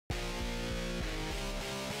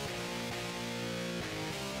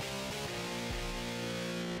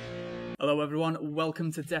Hello everyone,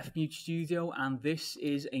 welcome to defmutestudio, and this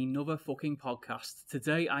is another fucking podcast.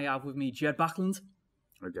 Today I have with me Jed Backland.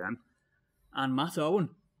 Again. And Matt Owen.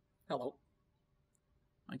 Hello.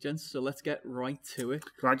 Right, gents, so let's get right to it.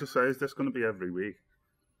 Can I just say, is this going to be every week?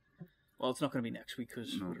 Well, it's not going to be next week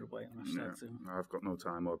because we're away on our set. I've got no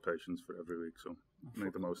time or patience for every week, so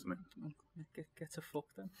make the most of it. Get to fuck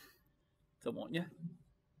then. Don't want you.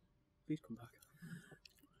 Please come back.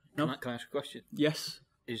 No. Can I ask a question? Yes.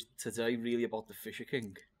 Is today really about the Fisher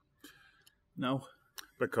King? No.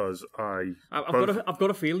 Because I've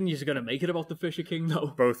got a feeling you're going to make it about the Fisher King,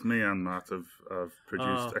 though. Both me and Matt have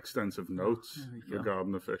produced extensive notes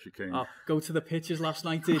regarding the Fisher King. Oh, go to the pictures last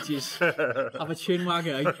night, did you? Have a chin wag,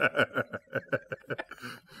 eh?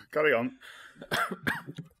 Carry on.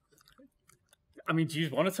 I mean, do you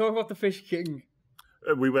want to talk about the Fisher King?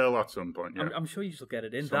 We will at some point, yeah. I'm sure you'll get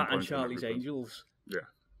it in. That and Charlie's Angels. Yeah.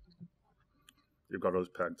 You've got us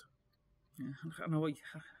pegged. Yeah, I know what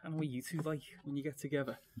you two like when you get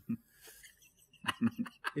together.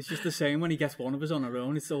 It's just the same when he gets one of us on our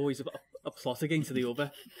own. It's always a plot against the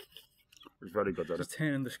other. He's very good at just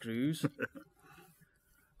turning the screws.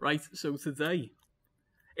 Right, so today,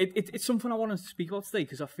 it's something I want to speak about today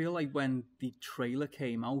because I feel like when the trailer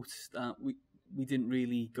came out, we didn't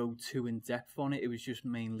really go too in depth on it. It was just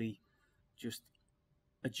mainly just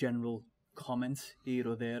a general comment here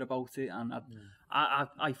or there about it, and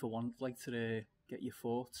I for one would like to get your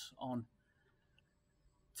thoughts on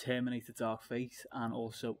Terminator Dark Fate and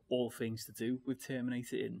also all things to do with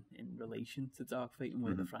Terminator in relation to Dark Fate and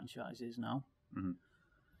where the franchise is now. Mm-hmm.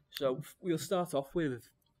 So we'll start off with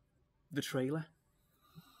the trailer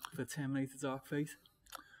for Terminator Dark Fate.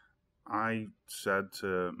 I said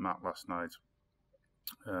to Matt last night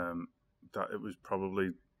that it was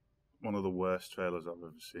probably one of the worst trailers I've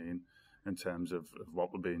ever seen in terms of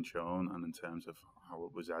what was being shown and in terms of how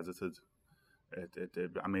it was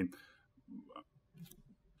edited. I mean,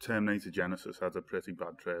 Terminator Genesis had a pretty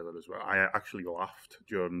bad trailer as well. I actually laughed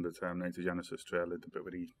during the Terminator Genesis trailer, the bit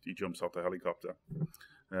where he jumps off the helicopter.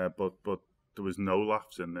 But there was no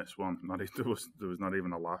laughs in this one. There was not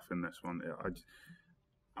even a laugh in this one.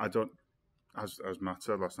 I don't, as Matt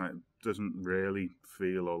said last night, it doesn't really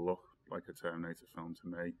feel or look like a Terminator film to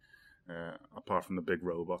me. Apart from the big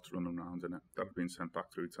robots running around in it that have been sent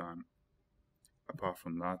back through time. Apart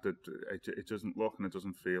from that, it doesn't look and it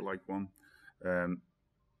doesn't feel like one.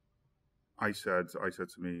 I said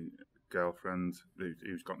to my girlfriend,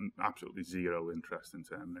 who's got absolutely zero interest in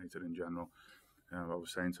Terminator in general, I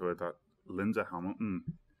was saying to her that Linda Hamilton,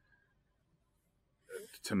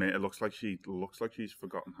 to me, it looks like she's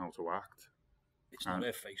forgotten how to act. It's not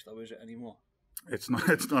her face, though, is it anymore? It's not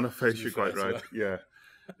a face. You're quite right. Yeah.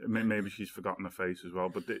 Maybe she's forgotten her face as well,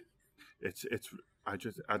 but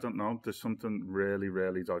I don't know. There's something really,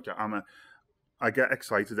 really dodgy. I get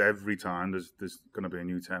excited every time there's going to be a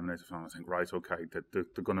new Terminator film. I think, right, okay,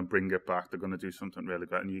 they're going to bring it back. They're going to do something really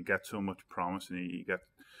great, and you get so much promise, and you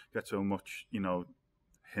get so much,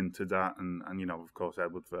 hinted at, and of course,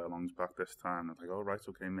 Edward Furlong's back this time. I'm like, oh, right,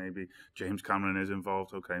 okay, maybe James Cameron is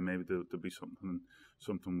involved. Okay, maybe there'll be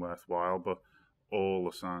something worthwhile, but all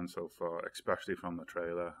the signs so far, especially from the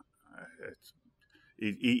trailer,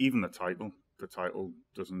 even the title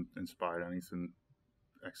doesn't inspire anything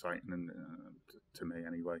exciting to me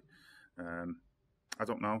anyway. I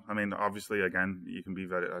don't know. I mean, obviously, again, you can be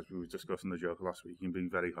very, as we were discussing the joke last week, you can be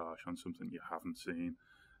very harsh on something you haven't seen.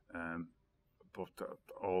 But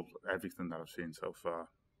everything that I've seen so far,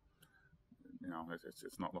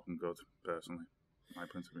 it's not looking good, personally, my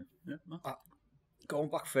point of view. Yeah. Going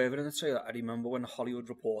back further in the trailer, I remember when the Hollywood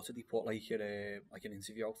Reporter, they put like an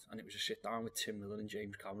interview out, and it was a sit down with Tim Miller and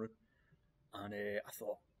James Cameron, and I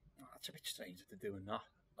thought, that's a bit strange that they're doing that,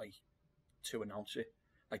 like, to announce it.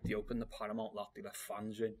 Like, they opened the Paramount lot, they let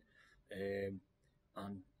fans in,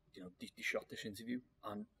 and they shot this interview,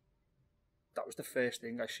 and that was the first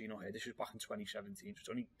thing I seen or heard. This was back in 2017,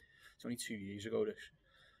 so it's only 2 years ago. This,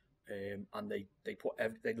 and they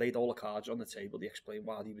laid all the cards on the table. They explained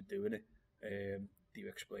why they were doing it. They were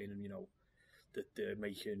explaining, that they're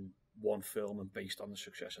making one film, and based on the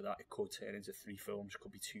success of that, it could turn into 3 films,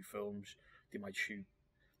 could be 2 films. They might shoot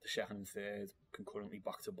the second and third concurrently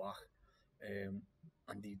back to back.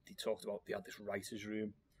 And they talked about, they had this writer's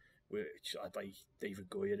room, which had like David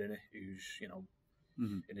Goyer in it, who's,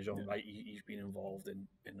 in his own right, he's been involved in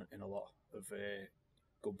a lot of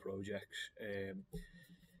good projects.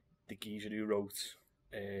 The geezer who wrote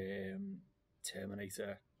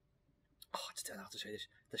Terminator, I don't know how to say this,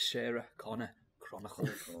 the Sarah Connor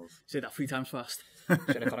Chronicles. Say that 3 times fast.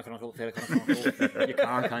 Sarah Connor Chronicles, Sarah Connor Chronicles. You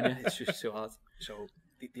can't, can you? It's just too hard. So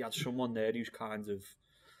they had someone there who's kind of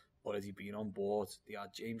already been on board. They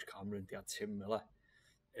had James Cameron, they had Tim Miller,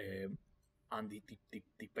 and they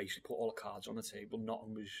basically put all the cards on the table.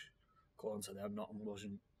 Nothing was, according to them,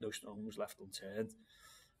 no stone was left unturned.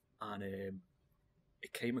 And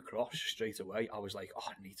it came across straight away. I was like,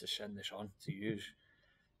 I need to send this on to you.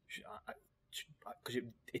 Because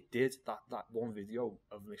it did, that one video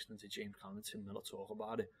of listening to James Cameron and Tim Miller talk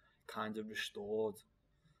about it, kind of restored,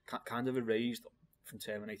 kind of erased from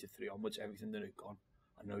Terminator 3 onwards everything that had gone.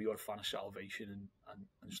 I know you're a fan of Salvation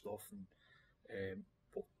and stuff,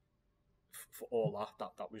 but for all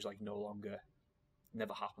that was like no longer,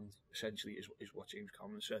 never happened, essentially, is what James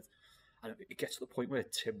Cameron said. And it gets to the point where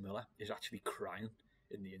Tim Miller is actually crying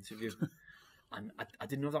in the interview. And I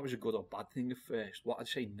didn't know if that was a good or bad thing at first. What I'd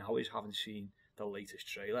say now is, having seen the latest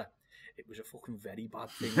trailer, it was a fucking very bad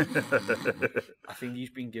thing. I think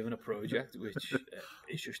he's been given a project which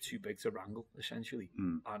is just too big to wrangle, essentially.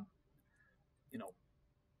 And, you know,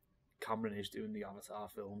 Cameron is doing the Avatar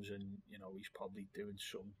films, and, you know, he's probably doing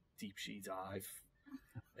some deep sea dive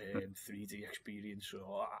 3D experience.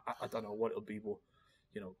 So I don't know what it'll be, but,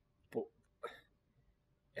 you know, but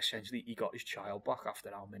essentially he got his child back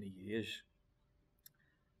after how many years?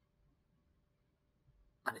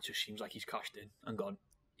 And it just seems like he's cashed in and gone,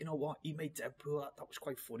 you know what, he made Deadpool, that was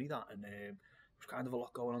quite funny, that, and there was kind of a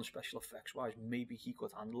lot going on special effects wise, maybe he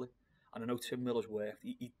could handle it. And I know Tim Miller's worked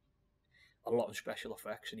he a lot on special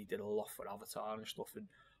effects, and he did a lot for Avatar and stuff, and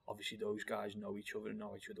obviously those guys know each other and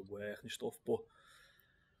know each other work and stuff, but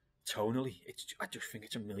tonally, I just think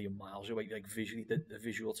it's a million miles away. Like, visually, the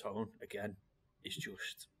visual tone, again, is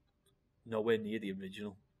just nowhere near the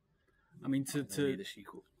original. I mean, the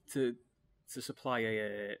sequel. To supply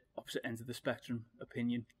a opposite end of the spectrum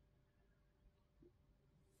opinion,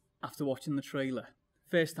 after watching the trailer,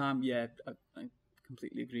 first time, yeah, I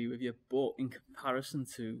completely agree with you, but in comparison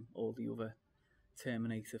to all the other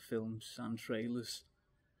Terminator films and trailers,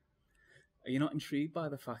 are you not intrigued by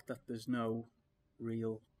the fact that there's no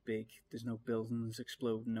there's no buildings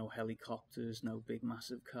exploding, no helicopters, no big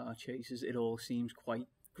massive car chases? It all seems quite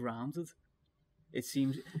grounded. It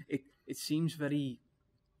seems very,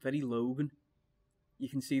 very Logan. You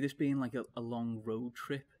can see this being like a long road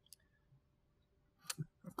trip.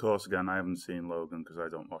 Of course, again, I haven't seen Logan because I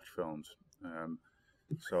don't watch films,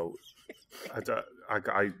 so I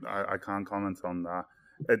can't comment on that.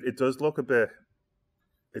 It does look a bit.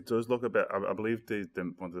 It does look a bit. I believe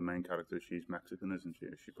one of the main characters, she's Mexican, isn't she?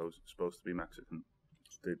 She's supposed to be Mexican.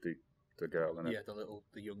 The girl in it. Yeah,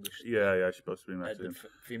 the youngest. Yeah, she's supposed to be Mexican.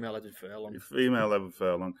 Female Edward Furlong. Female Edward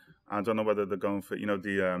Furlong. I don't know whether they're going for, you know,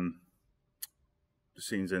 the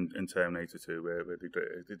scenes in Terminator 2 where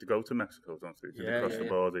they go to Mexico, don't they? They cross the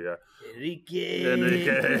border, yeah. Enrique.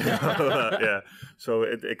 Yeah. So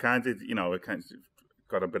it kind of, you know,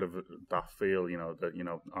 got a bit of that feel, you know, that, you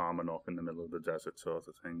know, arming up in the middle of the desert sort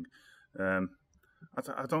of thing.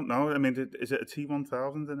 I don't know. I mean, is it a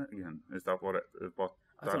T-1000 in it again? Is that what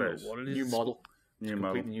I don't know what it is. New model.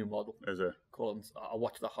 New model. Is it? I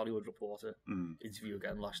watched the Hollywood Reporter interview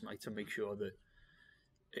again last night to make sure that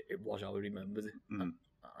it was how I remembered it, and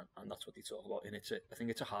that's what they talk about. And I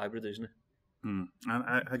think it's a hybrid, isn't it? And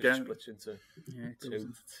again, it splits into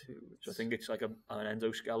two. So I think it's like an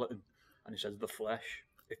endoskeleton, and it says the flesh.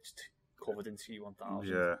 It's covered in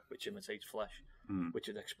T-1000, which imitates flesh, which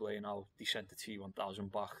would explain how they sent the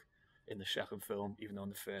T-1000 back in the second film, even though in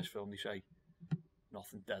the first film they say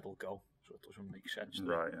nothing dead will go, so it doesn't make sense.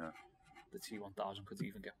 Right, yeah. The T-1000 could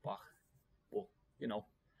even get back, but you know,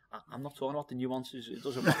 I'm not talking about the nuances. It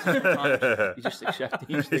doesn't matter. You just accept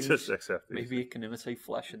these things. Maybe it can imitate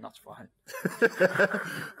flesh, and that's fine.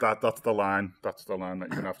 That's the line. That's the line that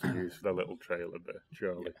you're gonna have to use for the little trailer bit.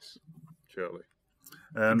 Surely. Yes. Surely.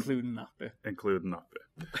 Including that bit.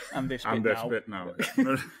 And this bit now.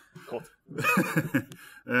 Cut.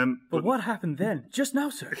 But what happened then? Just now,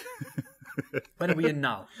 sir. When are we in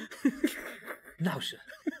now? Now, sir.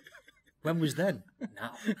 When was then?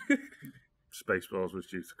 Now. Spaceballs was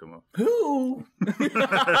due to come up. Who?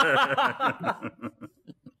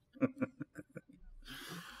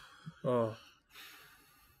 Oh.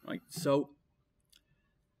 Right, so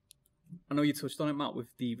I know you touched on it, Matt,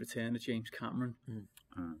 with the return of James Cameron.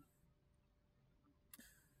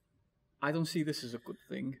 I don't see this as a good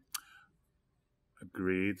thing.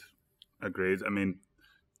 Agreed. I mean,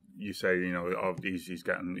 you say, you know, he's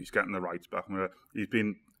getting the rights back. He's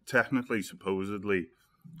been technically, supposedly,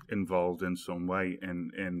 involved in some way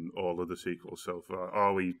in all of the sequels so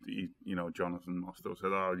far. He you know, Jonathan Mostow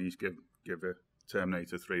said, he's give it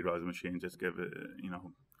Terminator 3 Rise of the Machines, just give it, you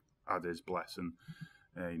know, add his blessing.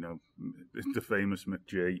 You know, the famous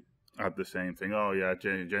McG had the same thing. Oh yeah,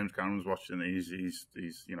 James Cameron's watching. He's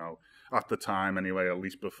you know, at the time anyway, at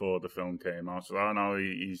least before the film came out. So I know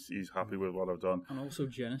he's happy with what I've done. And also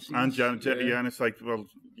Genesis. And and it's like, well,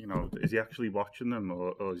 you know, is he actually watching them,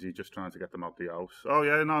 or is he just trying to get them out the house? Oh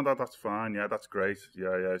yeah, no, that's fine. Yeah, that's great.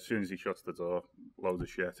 Yeah. As soon as he shuts the door, loads of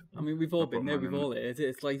shit. I mean, we've all been there. We've all heard it.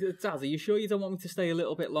 It's like, Dad, are you sure you don't want me to stay a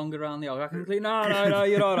little bit longer around the house? I can say, no,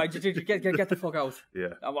 you're all right. Just get the fuck out.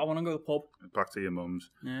 Yeah. I want to go to the pub. Back to your mum's.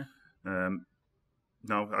 Yeah.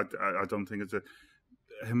 No, I don't think it's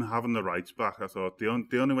him having the rights back. I thought the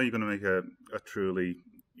only way you're going to make a truly,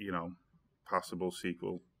 you know, passable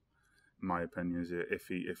sequel, in my opinion, is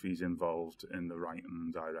if he's involved in the writing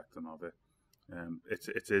and directing of it.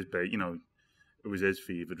 It's his you know, it was his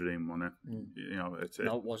fever dream, wasn't it? Mm. You know,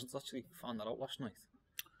 No, it wasn't actually. Found that out last night.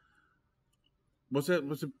 Was it?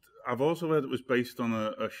 I've also heard it was based on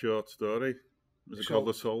a short story. Was it called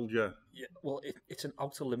The Soldier? Yeah, well, it's an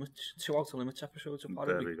Outer Limits, 2 Outer Limits episodes.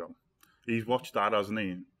 There we go. He's watched that, hasn't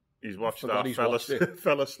he? He's watched that,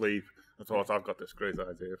 fell asleep. I thought, I've got this great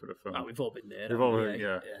idea for the film. Oh, we've all been there. We've all been,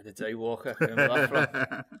 yeah. The Daywalker.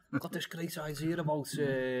 I've got this great idea about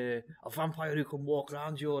a vampire who can walk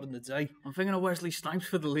around during the day. I'm thinking of Wesley Snipes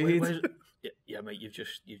for the lead. Yeah, mate, you've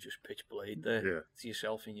just pitch Blade there to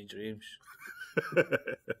yourself in your dreams.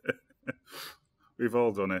 We've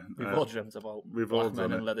all done it. We've all dreamt about black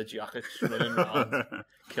men in leather jackets running around,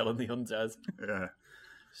 killing the undead. Yeah.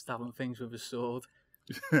 Stabbing things with a sword.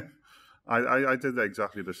 I did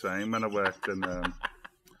exactly the same when I worked in a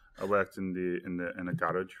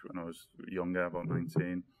garage when I was younger, about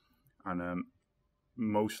 19, and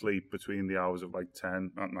mostly between the hours of like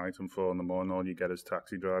 10 at night and 4 in the morning, all you get is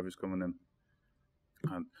taxi drivers coming in,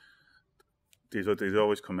 and these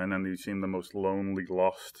always come in and they seem the most lonely,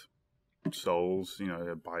 lost souls. You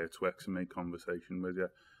know, buy a Twix and make conversation with you.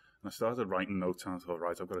 And I started writing notes and I thought,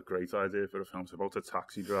 right, I've got a great idea for a film. It's about a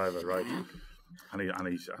taxi driver, right? And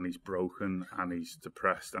he's broken and he's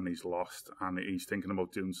depressed and he's lost and he's thinking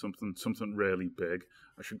about doing something really big.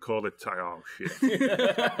 I should call it oh shit.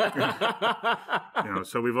 You know,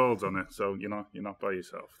 so we've all done it. So you're not by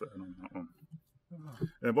yourself there on that one.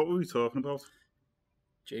 What were we talking about?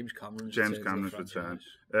 James Cameron's return.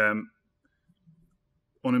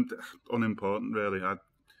 Unimportant, really. I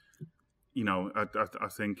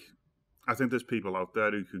think there's people out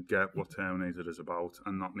there who could get what Terminator is about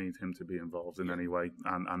and not need him to be involved in any way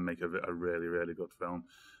and make a really, really good film.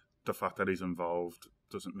 The fact that he's involved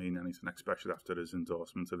doesn't mean anything, especially after his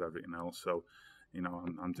endorsement of everything else. So, you know,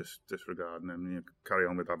 I'm just disregarding him. You carry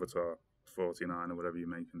on with Avatar 49 or whatever you're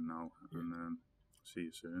making now, and see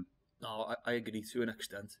you soon. No, I agree to an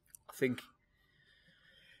extent. I think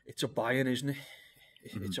it's a buy-in, isn't it?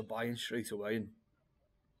 It's a buy-in straight away. And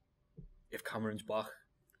if Cameron's back,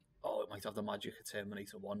 it might have the magic of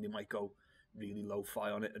Terminator 1. They might go really low-fi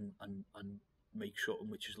on it and make something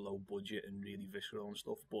which is low budget and really visceral and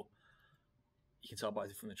stuff. But you can tell by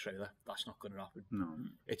it from the trailer, that's not going to happen. No.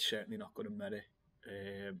 It's certainly not going to merit,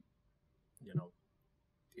 you know,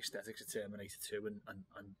 the aesthetics of Terminator 2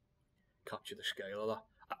 and capture the scale of that.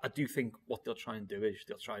 I do think what they'll try and do is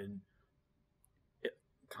they'll try and,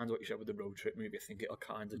 kind of what you said with the road trip movie, I think it'll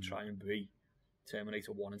kind of try and be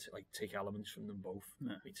Terminator 1 and take elements from them both.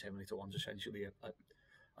 Yeah. I mean, Terminator 1's essentially a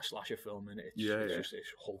slasher film, and it's just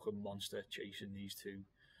this hulking monster chasing these two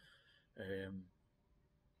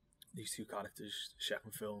characters.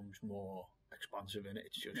 Second film's more expansive in it.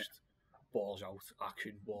 It's just balls out,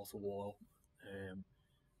 action, wall to wall.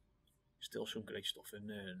 Still some great stuff in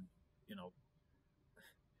there, and you know,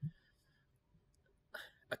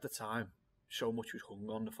 at the time, so much was hung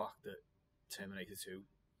on the fact that Terminator 2,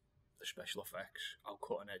 the special effects, how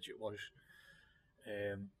cutting edge it was.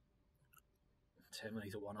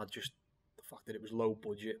 Terminator 1 had just the fact that it was low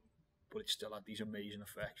budget, but it still had these amazing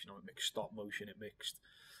effects. You know, it mixed stop motion, it mixed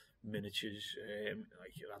miniatures, it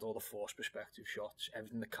had all the force perspective shots,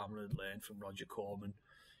 everything that Cameron had learned from Roger Corman.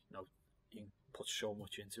 You know, you can put so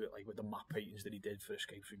much into it, like with the map paintings that he did for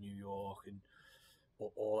Escape from New York and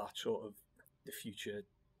all that sort of the future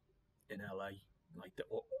in LA. Like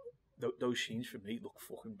those scenes for me look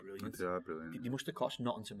fucking brilliant. They are brilliant. They must have cost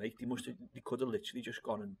nothing to make. They could have literally just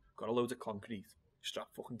gone and got a load of concrete,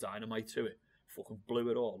 strapped fucking dynamite to it, fucking blew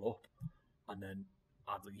it all up, and then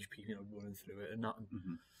had these people, you know, running through it and that. And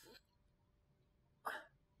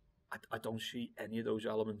I don't see any of those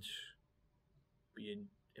elements being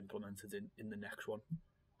implemented in the next one.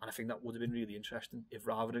 And I think that would have been really interesting if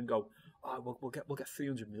rather than go, we'll get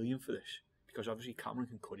 300 million for this, because obviously Cameron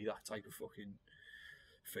can curry that type of fucking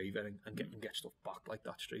favour and get stuff back like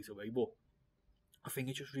that straight away. But I think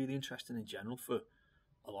it's just really interesting in general for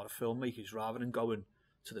a lot of filmmakers, rather than going,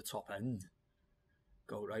 to the top end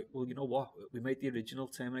go, right, well, you know what? We made the original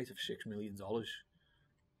Terminator for $6 million.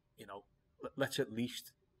 You know, let's at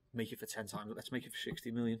least make it for 10 times. Let's make it for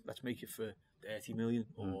 60 million. Let's make it for 30 million.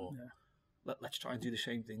 Or let's try and do the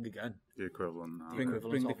same thing again. The equivalent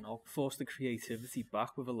now. Force the creativity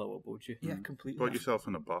back with a lower budget. Yeah, completely. Put yourself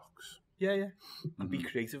in a box. Yeah. And be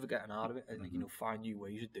creative with getting out of it, and you know, find new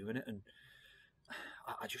ways of doing it. And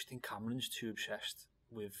I just think Cameron's too obsessed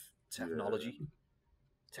with technology. Yeah.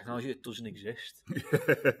 Technology that doesn't exist.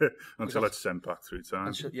 Until it's sent back through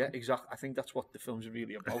time. Yeah, exactly. I think that's what the film's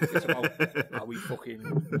really about. It's about how we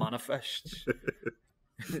fucking manifest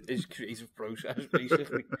his creative process,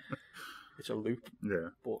 basically. It's a loop. Yeah.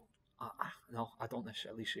 But I don't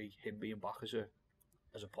necessarily see him being back as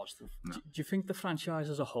a positive. No. Do you think the franchise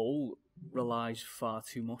as a whole relies far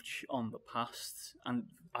too much on the past? And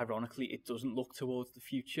ironically, it doesn't look towards the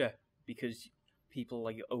future because people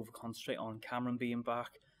like over-concentrate on Cameron being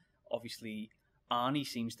back. Obviously, Arnie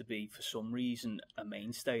seems to be, for some reason, a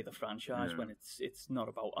mainstay of the franchise when it's not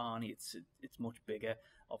about Arnie, it's much bigger.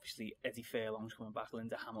 Obviously, Eddie Furlong's coming back,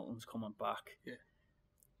 Linda Hamilton's coming back.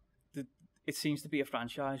 Yeah. It seems to be a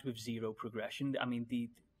franchise with zero progression. I mean, they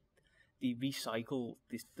recycle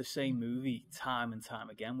the same movie time and time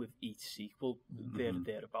again with each sequel.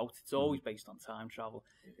 Thereabouts. It's always based on time travel.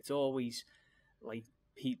 It's always like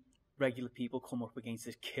regular people come up against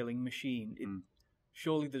this killing machine.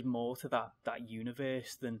 Surely there's more to that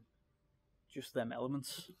universe than just them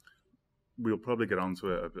elements. We'll probably get onto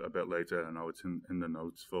it a bit later. I know it's in the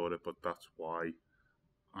notes for it, but that's why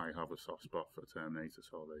I have a soft spot for Terminator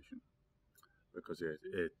Salvation, because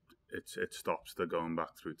it stops the going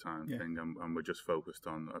back through time thing, and we're just focused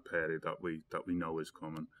on a period that we know is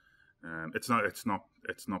coming. It's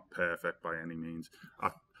not perfect by any means.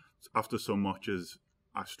 After so much as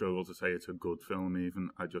I struggle to say it's a good film, even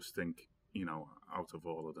I just think, you know, out of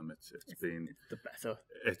all of them, it's been the better.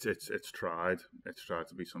 It's tried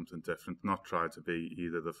to be something different, not tried to be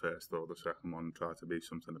either the first or the second one. Tried to be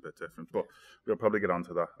something a bit different, but we'll probably get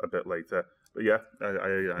onto that a bit later. But yeah,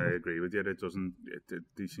 I agree with you.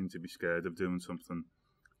 They seem to be scared of doing something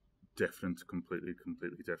different, completely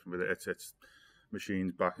different with it. It's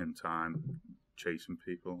machines back in time chasing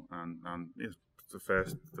people, and the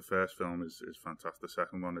first film is fantastic. The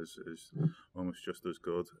second one is almost just as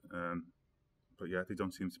good. But yeah, they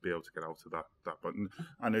don't seem to be able to get out of that button.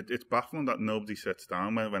 And it's baffling that nobody sits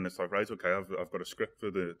down when it's like, right, okay, I've got a script for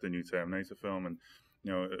the new Terminator film, and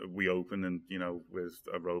you know, we open and, you know, with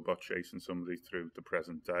a robot chasing somebody through the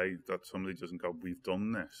present day, that somebody doesn't go, we've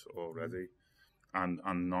done this already. And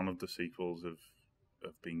none of the sequels have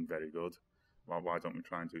been very good. Why don't we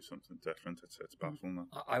try and do something different? It's baffling.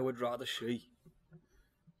 I would rather see,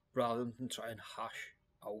 rather than try and hash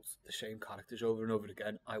out the same characters over and over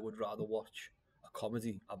again, I would rather watch a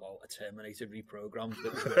comedy about a Terminator reprogrammed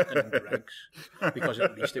that was working in Greg's, because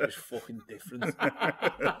at least it was fucking different.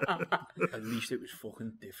 At least it was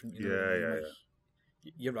fucking different. You know what I mean?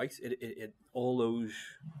 Like, you're right. It all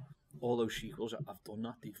those sequels have done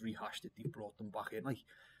that. They've rehashed it. They've brought them back in. Like,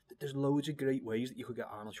 there's loads of great ways that you could get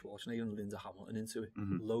Arnold Schwarzenegger and Linda Hamilton into it.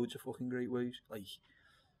 Loads of fucking great ways. Like,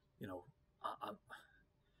 you know,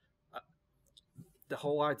 the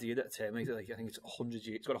whole idea that Terminator, like, I think it's 100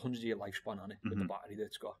 years, it's got a 100-year lifespan on it with the battery that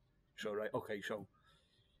it's got. So, right, okay, so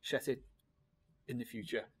set it in the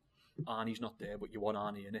future. Arnie's not there, but you want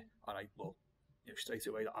Arnie in it. All right, well, you know, straight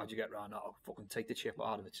away, how'd you get around that? Oh, fucking take the chip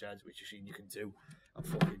out of its head, which you've seen you can do, and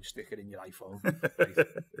fucking stick it in your iPhone. Right?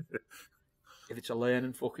 If it's a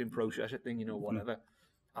learning fucking processor thing, you know, whatever.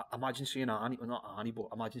 Imagine seeing Arnie, well, not Arnie, but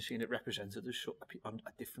imagine seeing it represented as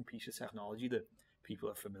a different piece of technology that people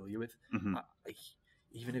are familiar with. Like,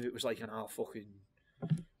 even if it was like an R fucking,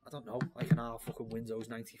 I don't know, like an R fucking Windows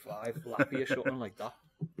 95 Lappy or something like that.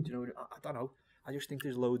 Do you know? I don't know. I just think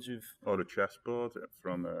there's loads of. Or the chessboard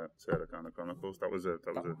from Sarah Connor Chronicles. That was a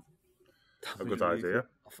good really idea.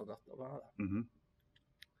 Cool. I forgot about that.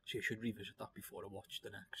 So you should revisit that before I watch the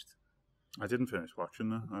next. I didn't finish watching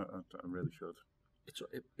that. I really should.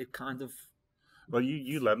 It kind of. Well,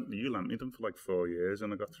 you lent me them for like 4 years,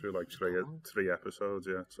 and I got through like three episodes.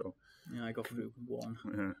 Yeah, so. Yeah, I got through one.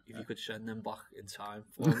 Yeah. If you could send them back in time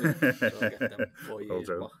for me, so I'll get them 4 years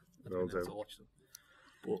back. I don't have to watch them.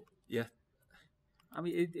 But yeah, I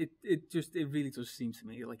mean, it really does seem to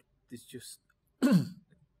me like there's just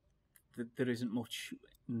there isn't much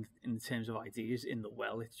in terms of ideas in the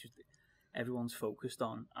well. It's just everyone's focused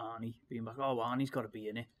on Arnie being back. Oh, Arnie's got to be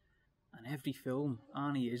in it. And every film,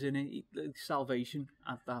 Arnie is in it. Salvation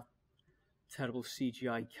had that terrible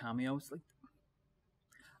CGI cameo. It's like,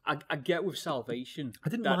 I get with Salvation. I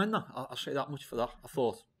didn't mind that. I'll say that much for that. I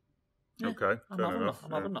thought Yeah, Okay, I'm fair having enough.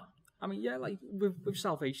 I'm having that. I mean, yeah, like with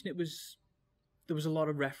Salvation, there was a lot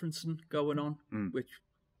of referencing going on, which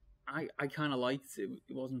I kind of liked. It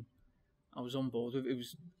wasn't. I was on board with it. It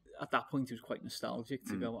was at that point. It was quite nostalgic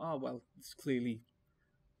to go. Oh well, it's clearly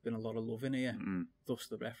been a lot of love in here. Thus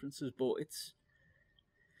the references, but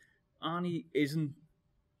Arnie isn't.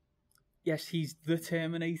 Yes, he's the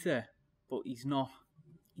Terminator, but he's not.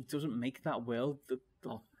 He doesn't make that world.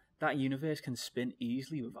 That universe can spin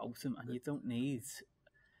easily without him, and you don't need.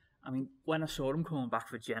 I mean, when I saw him coming back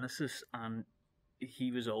for Genesis, and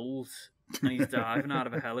he was old, and he's diving out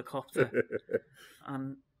of a helicopter,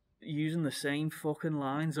 and using the same fucking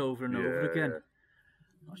lines over and over again,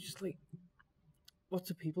 I was just like, what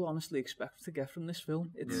do people honestly expect to get from this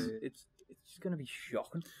film? It's going to be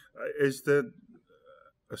shocking. Is there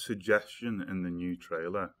a suggestion in the new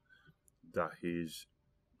trailer that he's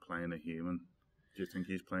playing a human? Do you think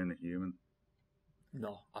he's playing a human?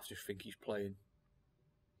 No, I just think he's playing.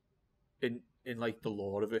 In like the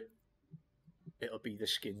lore of it, it'll be the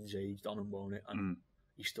skin's aged on him, won't it? And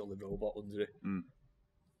he's still the robot under it.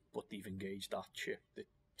 But they've engaged that chip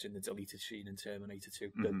that's in the deleted scene in Terminator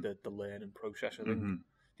 2, the learning process. I think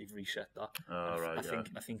they've reset that.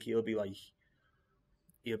 I think he'll be like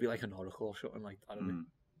an oracle or something like that.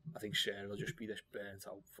 I think Sarah will just be this burnt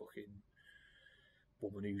out fucking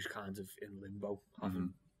woman who's kind of in limbo,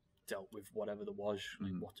 having dealt with whatever there was.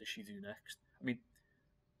 Like, what does she do next? I mean,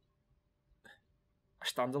 a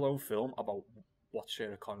standalone film about what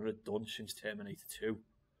Sarah Connor had done since Terminator 2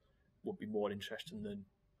 would be more interesting than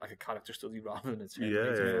like a character study rather than a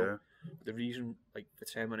Terminator film. But the reason, like for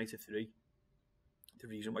Terminator 3, the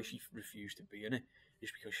reason why she refused to be in it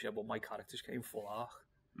is because she said, well, my characters came full arc.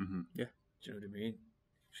 Yeah. Do you know what I mean?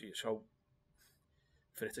 So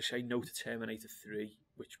for it to say no to Terminator 3,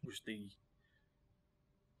 which was the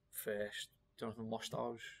first Jonathan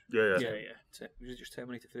Mostow's... Yeah. Was it just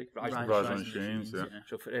Terminator 3? Rise of the Machines, yeah.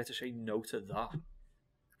 So for her to say no to that,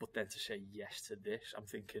 but then to say yes to this, I'm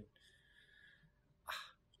thinking,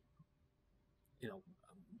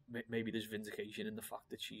 maybe there's vindication in the fact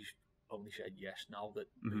that she's only said yes now, that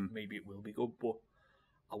maybe it will be good, but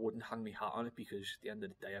I wouldn't hang my hat on it because at the end of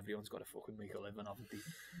the day, everyone's got to fucking make a living, haven't they?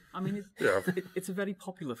 I mean, it's a very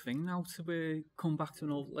popular thing now to come back to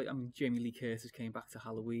an old... Jamie Lee Curtis came back to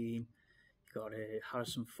Halloween. You got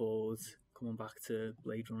Harrison Ford coming back to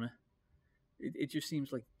Blade Runner. It just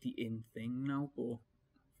seems like the in thing now, but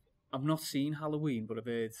I've not seen Halloween, but I've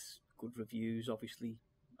heard good reviews. Obviously,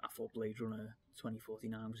 I thought Blade Runner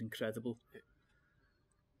 2049 was incredible.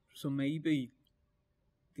 So maybe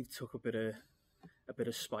they took a bit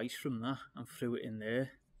of spice from that and threw it in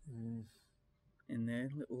there, in their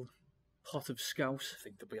little pot of scouse. I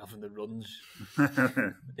think they'll be having the runs,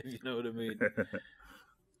 if you know what I mean.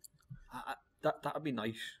 That'd be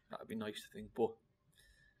nice. That'd be nice to think, but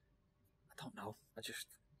I don't know.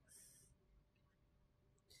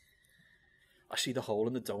 I see the hole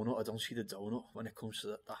in the donut. I don't see the donut when it comes to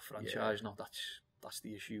that franchise. Yeah. No, that's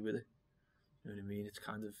the issue with it. You know what I mean? It's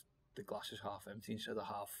kind of the glass is half empty instead of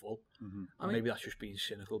half full. And maybe that's just being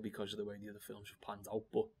cynical because of the way the other films have panned out.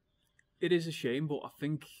 But it is a shame. But I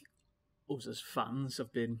think us as fans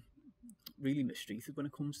have been really mistreated when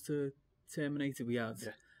it comes to Terminator. We had.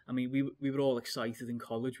 Yeah. I mean, we were all excited in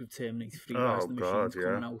college with Terminator 3 Rise of the Machines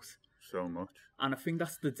coming out. So much. And I think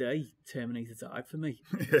that's the day Terminator died for me.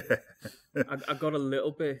 I got a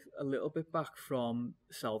little bit back from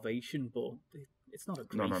Salvation, but it's not a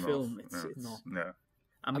great film. It's not. No.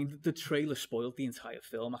 I mean, the trailer spoiled the entire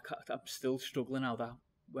film. I'm still struggling how that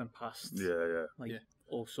went past.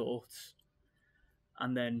 All sorts.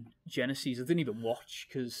 And then Genesis, I didn't even watch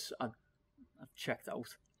because I checked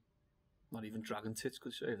out. Not even Dragon Tits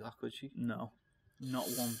could save that, could she? No, not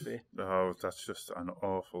one bit. Oh, that's just an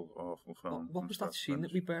awful, awful film. What was that scene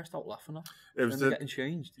that we burst out laughing at? It was getting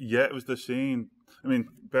changed. Yeah, it was the scene. I mean,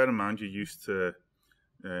 bear in mind, you used to,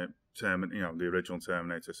 the original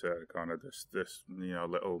Terminator, Sarah Connor, this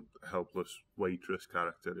little helpless waitress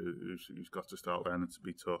character who's got to start learning to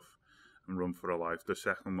be tough and run for her life. The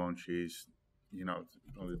second one, she's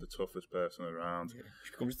probably the toughest person around. Yeah.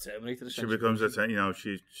 She becomes a Terminator. She becomes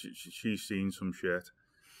she's seen some shit.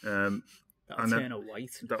 That'll turn her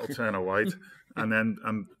white. That'll turn her white, and then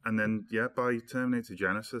by Terminator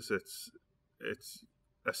Genesis, it's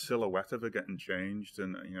a silhouette of her getting changed,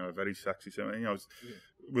 and a very sexy.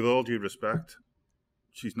 With all due respect,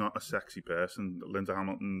 she's not a sexy person. Linda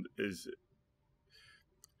Hamilton is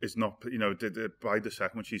not. By the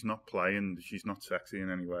second one, she's not playing. She's not sexy in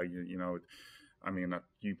any way. I mean,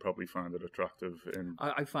 you probably find it attractive.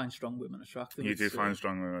 I find strong women attractive. You do find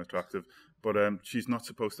strong women attractive, but she's not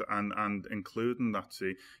supposed to. And including that,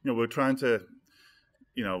 see, we're trying to,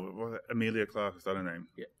 Emilia Clarke, is that her name?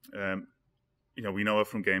 Yeah. We know her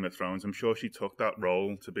from Game of Thrones. I'm sure she took that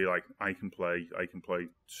role to be like, I can play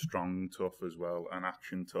strong tough as well, and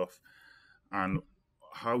action tough. And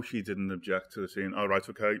how she didn't object to the scene. Oh, right,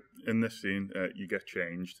 okay. In this scene, you get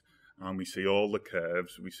changed, and we see all the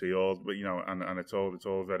curves. We see all, and it's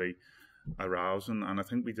all very arousing. And I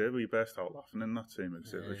think we burst out laughing in that scene.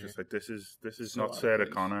 It was just like, this is so not Sarah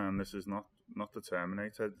Connor, and this is not the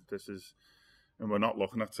Terminator. And we're not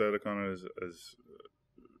looking at Sarah Connor as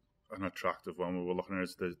an attractive one. We're looking at her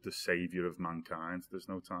as the saviour of mankind. There's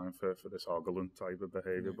no time for this ogling type of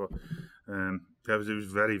behaviour. But it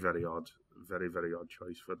was very, very odd. Very, very odd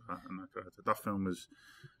choice for that. And that film was,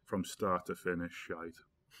 from start to finish, shite.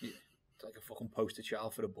 Yeah, it's like a fucking poster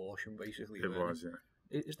child for abortion, basically. It was, yeah.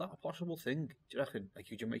 Is that a possible thing? Do you reckon,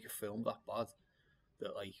 could you make a film that bad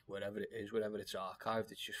that, wherever it's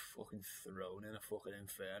archived, it's just fucking thrown in a fucking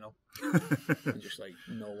inferno, and just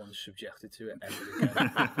no one's subjected to it ever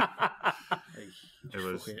again? It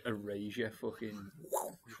was fucking erase you, fucking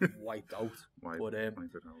wiped out. But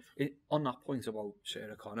on that point about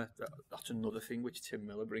Sarah Connor, that's another thing which Tim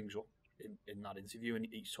Miller brings up in that interview, and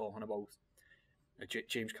he's talking about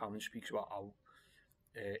James Cameron speaks about how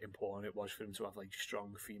important it was for him to have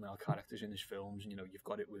strong female characters in his films, and you've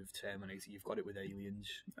got it with Terminator, you've got it with Aliens,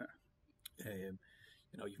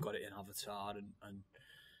 you've got it in Avatar, and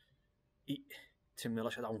Tim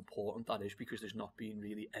Miller said how important that is because there's not been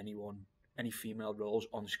really any female roles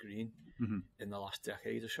on screen in the last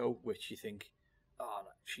decade or so, which you think,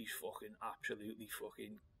 she's fucking absolutely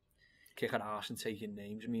fucking kicking ass and taking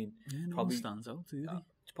names. I mean, probably stands out, really.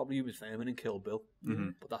 It's probably Uma Thurman in Kill Bill,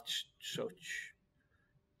 but that's such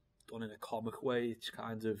done in a comic way. It's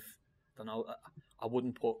kind of, I don't know, I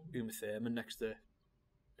wouldn't put Uma Thurman next to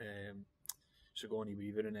Sigourney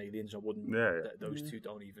Weaver in Aliens. I wouldn't. Those two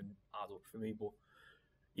don't even add up for me. But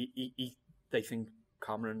they think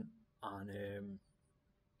Cameron and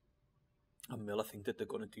Miller think that they're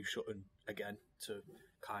going to do something again to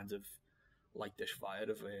kind of light this fire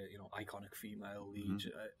of iconic female leads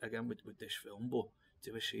again with this film. But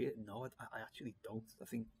do I see it? No, I actually don't. I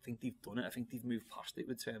think they've done it. I think they've moved past it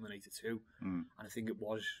with Terminator 2. And I think it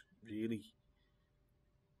was really,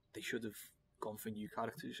 they should have gone for new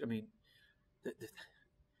characters. I mean, they're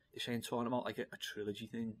saying talking about a trilogy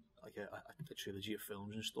thing, a trilogy of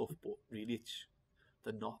films and stuff, but really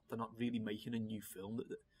they're not really making a new film.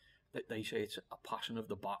 That they say it's a passing of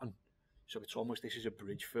the baton. So it's almost, this is a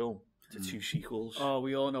bridge film to two sequels. Oh,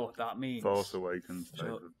 we all know what that means. Force Awakens.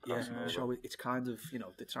 So it's kind of,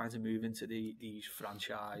 they're trying to move into these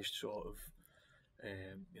franchised sort of,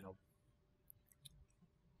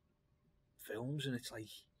 films, and it's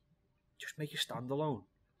just make a standalone.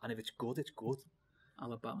 And if it's good, it's good. A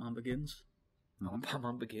la Batman Begins.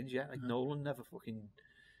 Batman Begins, yeah. Nolan never fucking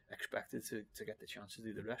expected to get the chance to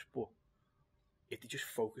do the rest, but if they just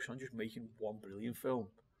focus on just making one brilliant film,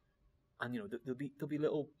 and there'll be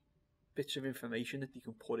little bits of information that you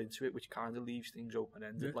can put into it which kind of leaves things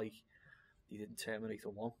open-ended, like they did in Terminator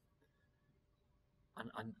 1,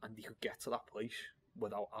 and you could get to that place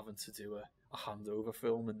without having to do a handover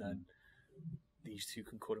film, and then these two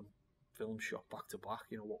can cut them film shot back to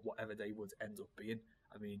back, whatever they would end up being.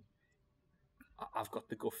 I mean, I've got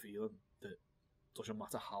the gut feeling that doesn't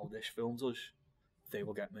matter how this film does, they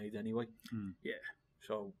will get made anyway. Yeah,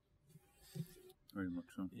 so very much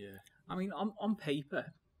so. Yeah, I mean, on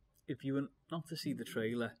paper, if you were not to see the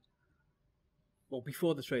trailer, well,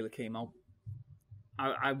 before the trailer came out,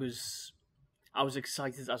 I was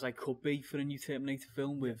excited as I could be for a new Terminator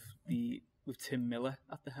film with Tim Miller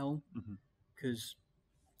at the helm, because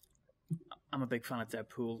I'm a big fan of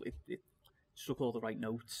Deadpool. It struck all the right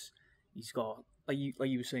notes. He's got, like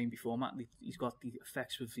you were saying before, Matt, he's got the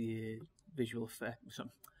effects with the visual effects.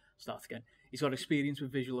 Start again. He's got experience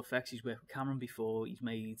with visual effects. He's worked with Cameron before. He's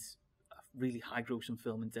made a really high-grossing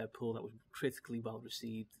film in Deadpool that was critically well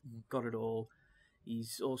received. Got it all.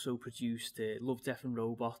 He's also produced Love, Death and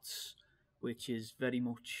Robots, which is very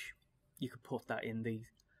much, you could put that in the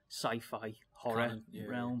sci-fi horror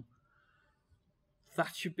realm.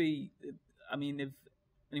 That should be, I mean, if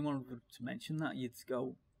anyone were to mention that, you'd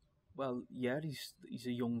go, well, yeah, he's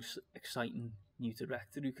a young, exciting new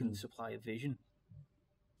director who can supply a vision.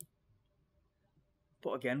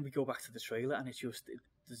 But again, we go back to the trailer, and it's just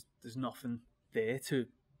there's nothing there to.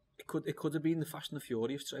 It could have been the Fast and the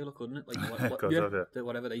Furious trailer, couldn't it?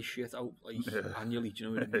 Whatever they shit out annually. Do you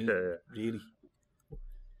know what I mean? Really.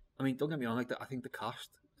 I mean, don't get me wrong. I think the cast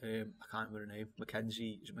I can't remember her name.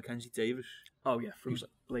 Mackenzie, is it Mackenzie Davis? Oh yeah, from Who's that?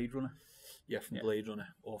 Blade Runner. Yeah, from Blade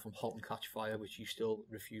Runner, or from *Halt and Catch Fire*, which you still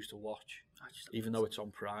refuse to watch, even though it's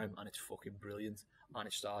on Prime and it's fucking brilliant, and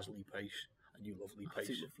it stars Lee Pace, and you love Lee Pace.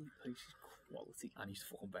 Lee Pace's quality, and he's the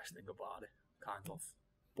fucking best thing about it, kind of.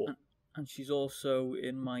 But and she's also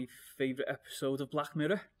in my favourite episode of Black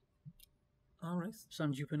Mirror. All right,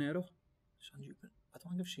 San Junipero. I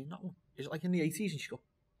don't think I've seen that one. Is it like in the 80s and she's got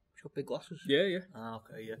big glasses? Yeah. Ah,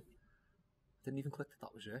 okay, yeah. Didn't even click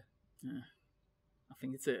that was her. Yeah, I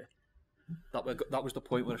think it's it. That was the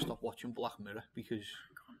point where I stopped watching Black Mirror, because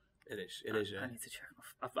it is. I need to check.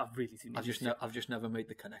 I really do. I've just never made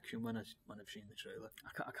the connection when I've seen the trailer.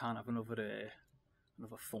 I can't have another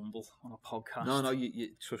fumble on a podcast. No,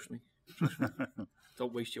 you trust me.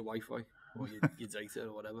 Don't waste your Wi-Fi or your data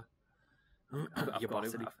or whatever. I've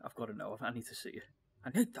got to know. I need to see it. I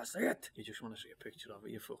need to see it. You just want to see a picture of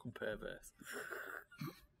it, you fucking pervert.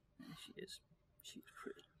 She's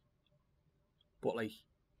pretty. But like,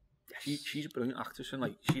 she's a brilliant actress, and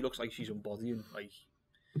like, she looks like she's embodying like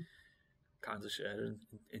kind of Sarah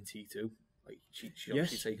in T2. Like, she's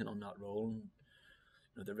obviously taken on that role, and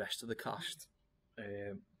you know, the rest of the cast,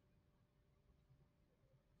 the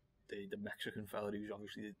Mexican fella who's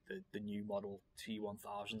obviously the new model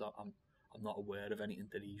T1000. I'm not aware of anything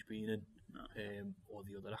that he's been in, or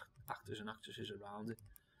the other actors and actresses around it.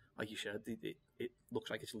 Like you said, it looks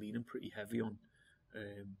like it's leaning pretty heavy on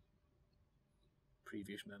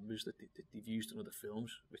previous members that they've used in other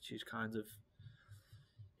films, which is kind of,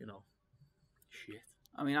 you know, shit.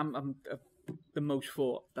 I mean, I'm the most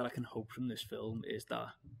thought that I can hope from this film is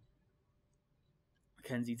that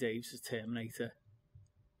Mackenzie Davis' Terminator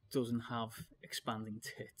doesn't have expanding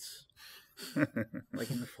tits. Like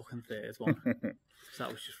in the fucking third one.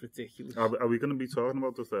 That was just ridiculous. Are we going to be talking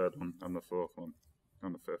about the third one and the fourth one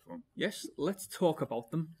and the fifth one? Yes, let's talk about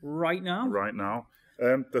them right now. Right now.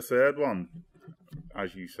 The third one,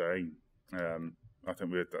 as you say, I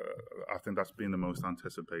think that's been the most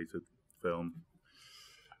anticipated film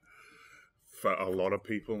for a lot of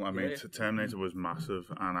people. I mean, Terminator was massive,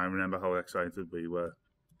 and I remember how excited we were.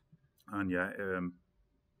 And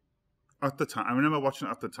at the time, I remember watching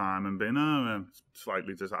it at the time and being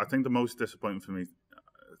slightly I think the most disappointing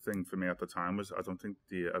thing for me at the time was I don't think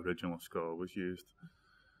the original score was used.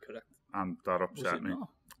 Correct. And that upset me. Not?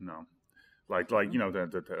 No. Like you know,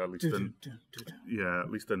 at least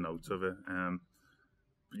the notes of it.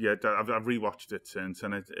 I've rewatched it since,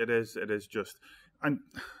 and it is just. And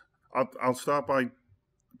I'll start by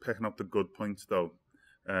picking up the good points though.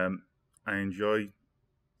 I enjoy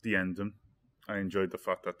the ending. I enjoyed the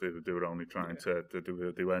fact that they were only trying to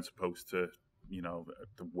do. They weren't supposed to, you know,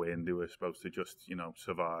 to win. They were supposed to just, you know,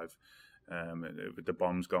 survive. With the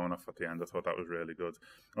bombs going off at the end, I thought that was really good.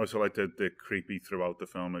 I also like the creepy throughout the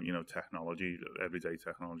film, you know, technology, everyday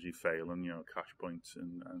technology failing, you know, cash points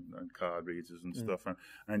and card readers and stuff. And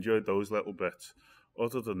I enjoyed those little bits.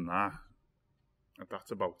 Other than that,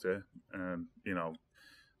 that's about it. You know,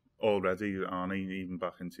 already Arnie, even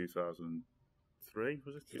back in 2003,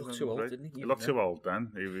 was it? He looked too old, didn't he? He looked too old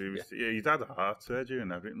then. He'd had a heart surgery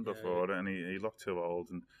and everything before it, and he looked too old.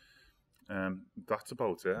 And that's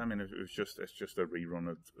about it. I mean, it's just a rerun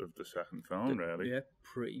of the second film, really. Yeah,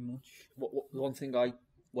 pretty much.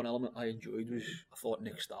 One element I enjoyed was I thought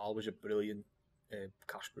Nick Stahl was a brilliant,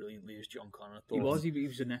 cast brilliantly as John Connor. He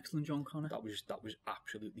was an excellent John Connor. That was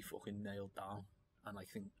absolutely fucking nailed down. And I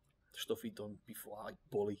think the stuff he'd done before, like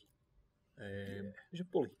Bully. Was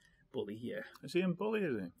it Bully? Bully, yeah. Is he in Bully,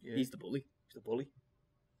 is he? Yeah. He's the bully. He's the bully.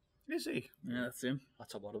 Is he? Yeah, that's him.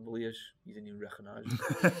 That's what a bully is. You didn't even recognise him.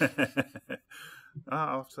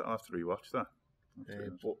 I'll have to rewatch that.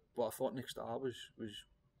 But I thought Nick Stahl was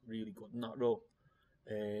really good in that role.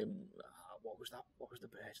 What was that? What was the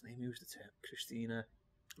bird's name? Who was the term? Christina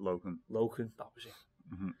Loken. That was it.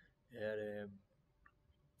 Mm-hmm. Yeah.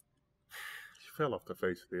 She fell off the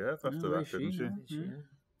face of the earth after that, didn't she? Yeah.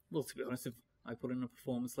 Well, to be honest, if I put in a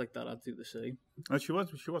performance like that, I'd do the same. And she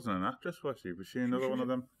wasn't an actress, was she? Was she another one of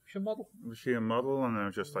them? She's a model. Was she a model? And I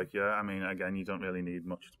was just like, I mean, again, you don't really need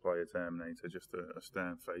much to play a Terminator, just a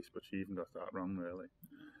stern face, but she even got that wrong, really.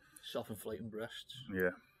 Self-inflating breasts.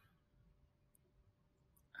 Yeah.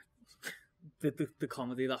 The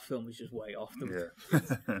comedy of that film is just way off. Yeah.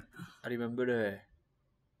 I remember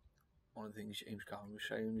one of the things James Cameron was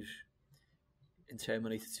saying was in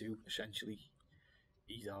Terminator 2, essentially,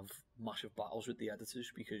 he'd have massive battles with the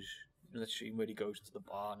editors because you know that scene where he goes to the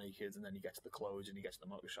bar naked and then he gets the clothes and he gets the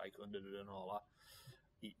motorcycle and all that.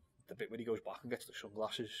 The bit where he goes back and gets the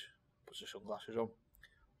sunglasses, puts the sunglasses on.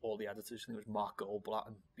 All the editors, I think it was Mark Goldblatt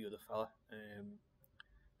and the other fella,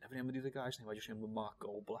 never remember the other guy's name. I just remember Mark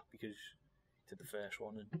Goldblatt because he did the first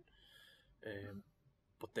one, and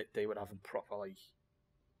but they were having proper like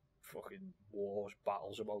fucking wars,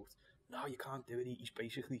 battles about. No, you can't do it.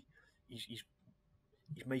 He's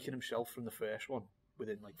making himself from the first one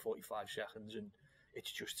within like 45 seconds, and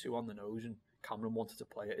it's just too on the nose. And Cameron wanted to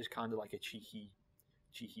play it as kind of like a cheeky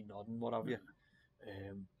nod and what have you,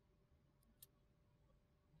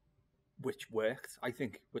 which worked, I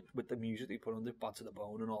think, with the music they put on it, Bad to the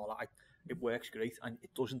Bone and all that. It works great, and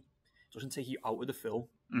it doesn't take you out of the film.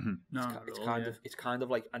 Mm-hmm. No, it's kind of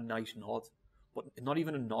like a nice nod, but not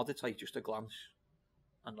even a nod. It's like just a glance,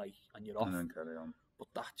 and you're off. And then carry on.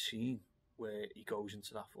 But that scene where he goes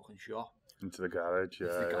into that fucking shop, into the garage,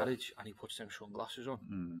 and he puts them sunglasses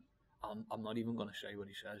on. I'm not even gonna say what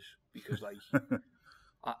he says because like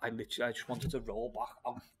I just wanted to roll back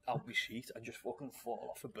out my seat and just fucking fall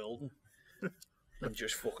off a building and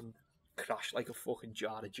just fucking crash like a fucking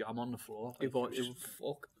jar of jam on the floor. Like,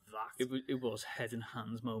 fuck that. It was head and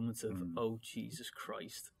hands moments of oh Jesus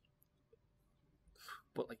Christ.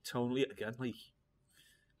 But like tonally again, like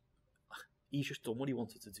he's just done what he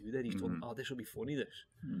wanted to do there. He's done. Oh, this will be funny.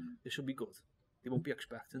 This will be good. They won't be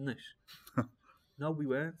expecting this. No, we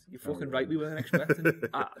weren't. You're fucking right. We weren't expecting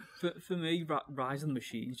it. For me, Rise of the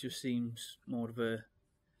Machines just seems more of a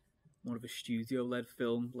studio-led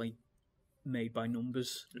film, like made by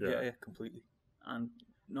numbers. Yeah, completely. And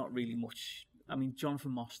not really much. I mean,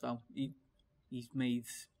 Jonathan Mostow, he's made.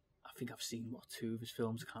 I think I've seen two of his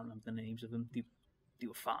films. I can't remember the names of them. They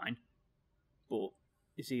were fine, but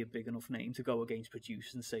is he a big enough name to go against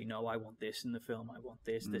producers and say, no, I want this in the film. I want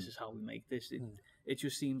this. This is how we make this. It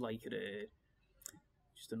just seemed like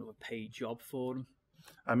just another paid job for him.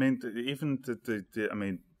 I mean, even I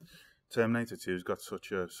mean, Terminator 2's got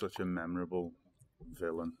such a memorable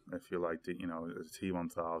villain, if you like. The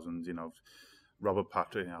T-1000. You know, Robert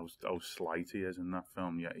Patrick. How slight he is in that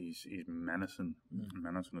film. Yeah, he's menacing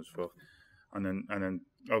as fuck. And then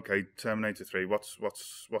okay, Terminator 3. What's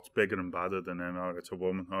bigger and badder than him? Oh, it's a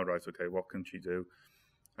woman. All right, okay. What can she do?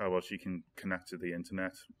 Oh well, she can connect to the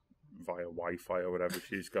internet via Wi-Fi or whatever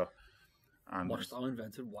she's got. And Mostow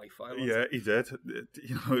invented Wi-Fi. Yeah, he did.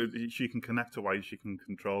 You know, she can connect to Wi-Fi. She can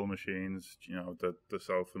control machines. You know, the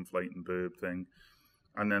self-inflating boob thing.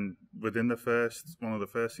 And then within one of the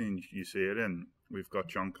first scenes you see it in, we've got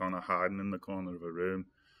John Connor hiding in the corner of a room,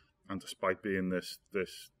 and despite being this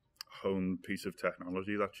honed piece of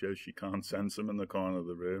technology that shows she can't sense him in the corner of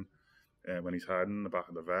the room when he's hiding in the back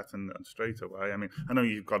of the vet, and straight away. I mean, I know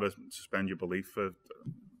you've got to suspend your belief for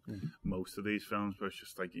most of these films, but it's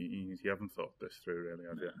just like you haven't thought this through, really,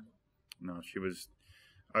 have you? No, she was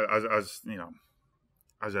as you know,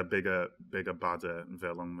 as a bigger, badder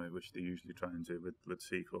villain, which they usually try and do with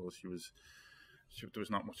sequels. There was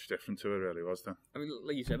not much different to her, really, was there? I mean,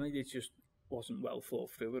 like you said, maybe it just wasn't well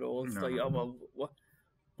thought through at all. It's like, oh well,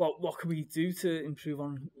 what can we do to improve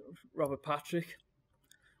on Robert Patrick?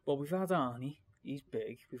 Well, we've had Arnie, he's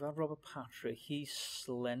big. We've had Robert Patrick, he's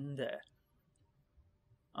slender.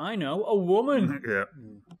 I know, a woman. Yeah.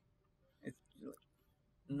 It's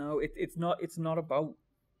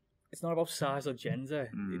not about size or gender.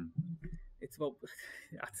 It's about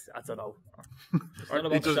I don't know. It's not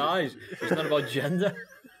about size. It's not about gender.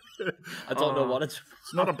 I don't know what it's.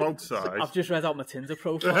 It's not about size. I've just read out my Tinder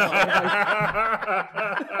profile.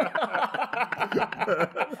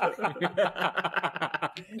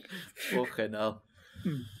 Fucking hell.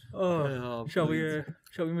 Shall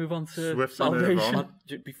we move on to Swift salvation?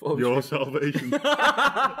 Your salvation.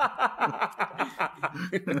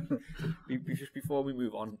 Just before we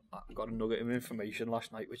move on, I got a nugget of information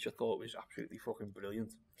last night which I thought was absolutely fucking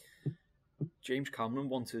brilliant. James Cameron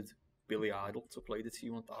wanted Billy Idol to play the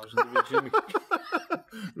T-1000 originally.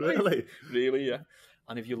 Really? Really, yeah.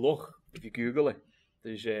 And if you Google it,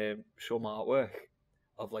 there's some artwork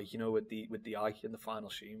of, like, you know, with the eye in the final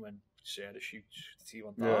scene when Sarah shoots the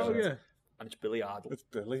T-1000. Oh, yeah. And it's Billy Idol. It's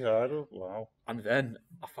Billy Idol? Wow. And then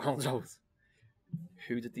I found out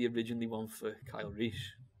who did they originally want for Kyle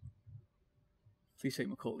Reese. Please say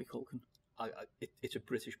Macaulay Culkin. It's a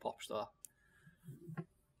British pop star.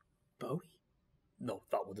 Bowie? No,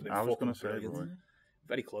 that would have been I was fucking going to say brilliant. Bowie.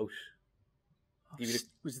 Very close.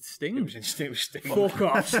 Was it Sting? It was Sting. Fuck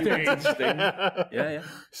off, Sting. Sting. Yeah.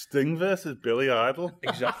 Sting versus Billy Idol?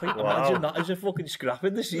 Exactly. Wow. Imagine that as a fucking scrap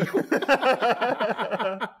in the sequel.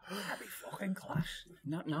 That'd be fucking class.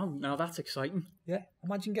 Now that's exciting. Yeah.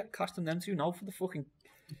 Imagine casting them two now for the fucking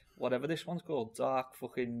whatever this one's called, Dark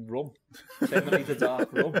fucking Rum. Terminator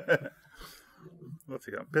Dark Rum. What's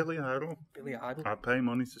he got? Billy Idol? Billy Idol. I'd pay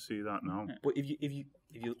money to see that now. But if you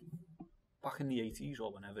back in the 80s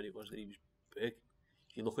or whenever it was that he was big,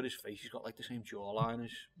 if you look at his face, he's got like the same jawline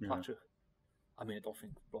as Patrick. I mean, I don't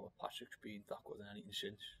think Robert Patrick's been that good in anything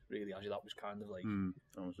since, really, as that was kind of like...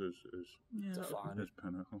 That was his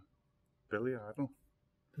pinnacle. Billy Idol.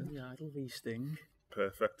 Billy Idol v Sting.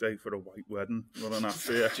 Perfect day for a white wedding. What an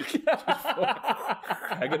after, Pegging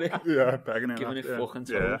it. Yeah, pegging it. Giving it fucking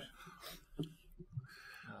toes.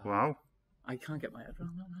 Wow. I can't get my head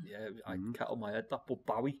around that, man. Yeah, I kettled my head that, but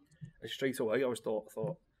Bowie, straight away, I thought,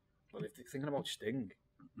 well, if they're thinking about Sting,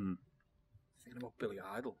 thinking about Billy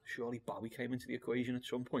Idol, surely Bowie came into the equation at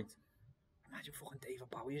some point. Imagine fucking David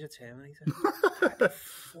Bowie as a Terminator. That'd be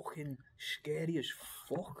fucking scary as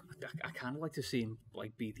fuck. I kind of like to see him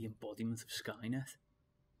like be the embodiment of Skynet.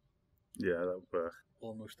 Yeah, that would work.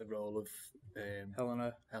 Almost the role of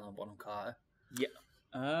Helena Bonham Carter.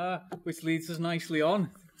 Yeah. Which leads us nicely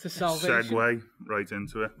on to Salvation. Segue right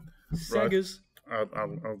into it. Seggers. Right. I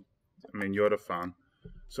mean, you're a fan.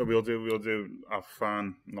 So we'll do a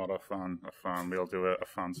fan, not a fan, a fan. We'll do a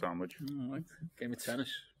fan sandwich. All right. Game of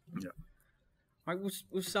tennis. Yeah. Right,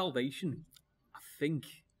 with Salvation, I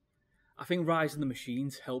think Rise of the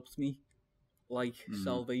Machines helped me like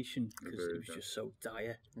Salvation because it was just so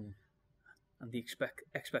dire, and the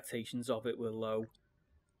expectations of it were low.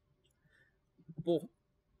 But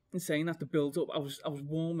in saying that, the build up, I was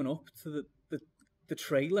warming up to the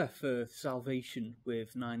trailer for Salvation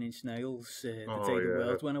with 9 Inch Nails, the day the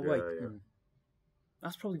world went away. Yeah.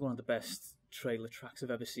 That's probably one of the best trailer tracks I've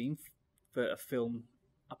ever seen for a film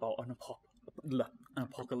about an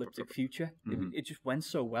apocalyptic future. It just went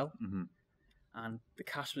so well. And the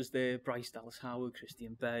cast was there: Bryce Dallas Howard,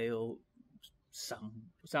 Christian Bale,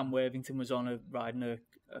 Sam Worthington was on riding a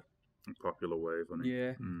popular wave, wasn't he?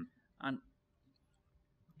 Yeah. And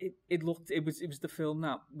it was the film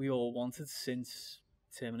that we all wanted since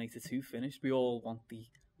Terminator 2 finished. We all want to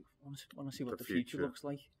see what the future looks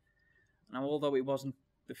like. Now, although it wasn't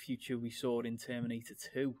the future we saw in Terminator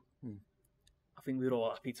 2, I think we're all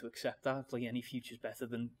happy to accept that. Like, any future's better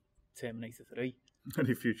than Terminator 3.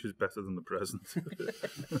 Any future's better than the present.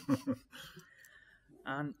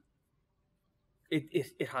 And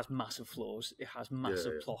it has massive flaws. It has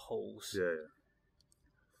massive plot holes. Yeah.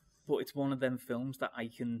 But it's one of them films that I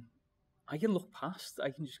can look past.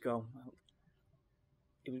 I can just go, well,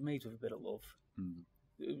 it was made with a bit of love.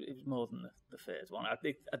 It was more than the third one. I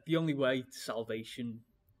think the only way Salvation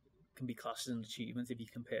can be classed as an achievement if you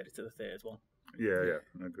compare it to the third one. Yeah,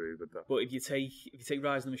 I agree with that. But if you take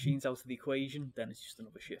Rise of the Machines out of the equation, then it's just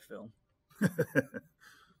another shit film.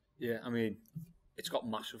 Yeah, I mean, it's got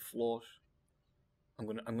massive flaws. I'm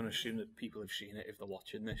gonna assume that people have seen it if they're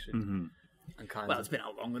watching this, and kind of. It's been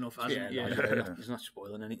out long enough, hasn't it? He's not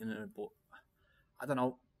spoiling anything in it, but I don't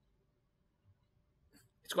know.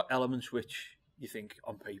 It's got elements which you think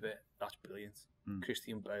on paper that's brilliant.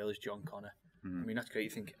 Christian Bale as John Connor. I mean, that's great. You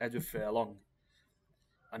think Edward Furlong.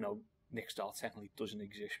 I know Nick Stahl technically doesn't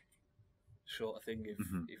exist, sort of thing. If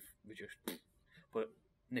we just, but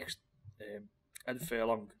Edward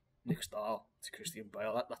Furlong, Nick Stahl to Christian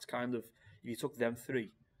Bale. That's kind of, if you took them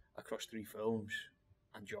three across 3 films,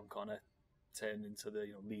 and John Connor turned into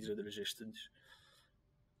the leader of the resistance.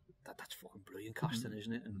 That's fucking brilliant casting,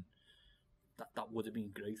 isn't it? And that would have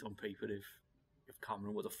been great on paper if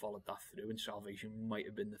Cameron would have followed that through, and Salvation would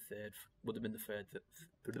have been the third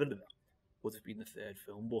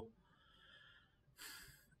film. But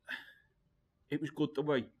it was good the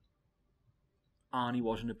way Arnie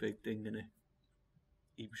wasn't a big thing in it.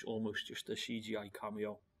 He was almost just a CGI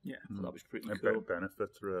cameo. Yeah, so that was pretty cool. A bit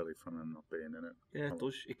benefits really from him not being in it. Yeah, it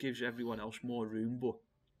does. It gives everyone else more room, but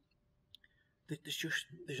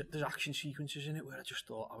there's action sequences in it where I just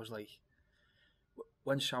thought, I was like,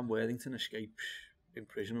 when Sam Worthington escapes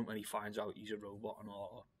imprisonment, when he finds out he's a robot and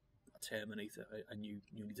a Terminator, a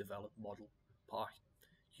newly developed model, part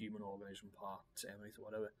human organism, part Terminator,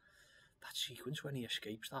 whatever. That sequence when he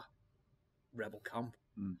escapes that rebel camp,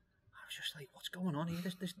 I was just like, what's going on here?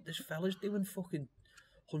 There's fellas doing fucking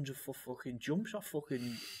 100-foot fucking jumps off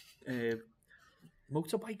fucking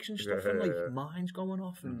motorbikes and stuff, and like mines going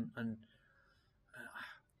off, and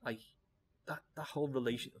like that whole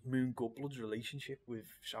Moon Goodblood's relationship with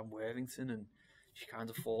Sam Worthington, and she kind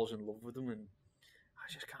of falls in love with him, and I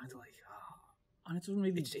was just kind of like, and it doesn't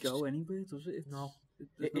really go anywhere, does it? No,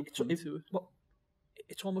 there's no point to it. Well,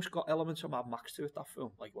 it's almost got elements of Mad Max to it. That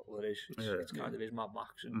film, like what it is, it's kind of is Mad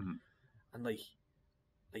Max, and like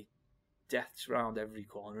deaths around every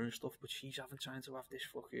corner and stuff. But she's trying to have this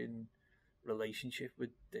fucking relationship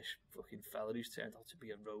with this fucking fella who's turned out to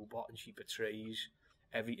be a robot, and she betrays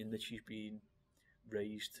everything that she's been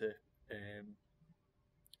raised to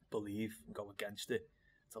believe and go against it,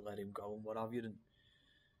 to let him go and what have you. And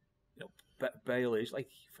you know, Bale is like,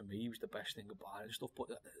 for me, he was the best thing about it and stuff. But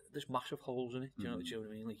there's massive holes in it. Do you know what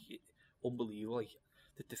I mean? Like, unbelievable.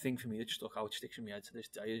 Like the thing for me that stuck out, sticks in my head to this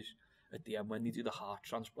day is at the end when they do the heart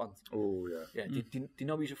transplant. Oh yeah. Yeah. They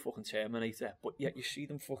know he's a fucking Terminator, but yet you see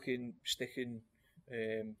them fucking sticking.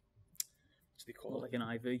 What's they call like an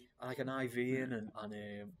IV, like an IV in, and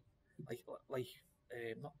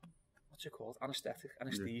not what's it called,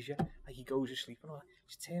 anesthesia. Like he goes to sleep and all that.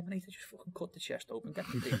 It's Terminator, just fucking cut the chest open, get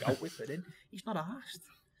the thing out, whip it in. He's not arsed,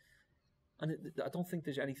 and I don't think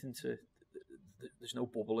there's anything to. There's no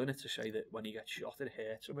bubble in it to say that when he gets shot it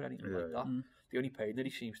hurts him or anything like that. The only pain that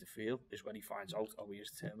he seems to feel is when he finds out, oh, he is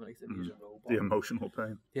Terminator, he's a robot. The emotional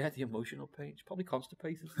pain. Yeah, the emotional pain. He's probably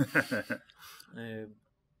constipated.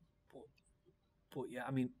 But yeah,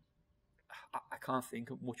 I mean, I can't think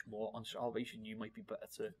of much more on Salvation. You might be better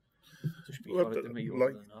to speak on it than me.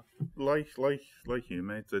 Like you,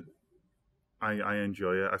 mate. That I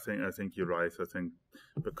enjoy it. I think you're right. I think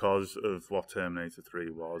because of what Terminator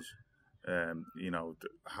 3 was, you know,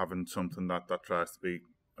 having something that tries to be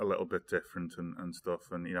a little bit different and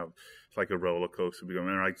stuff, and you know, it's like a roller coaster. We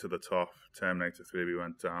went right to the top. Terminator 3, we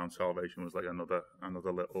went down. Salvation was like another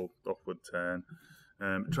little upward turn.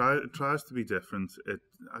 Tries to be different. It,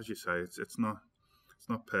 as you say, it's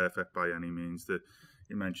not perfect by any means.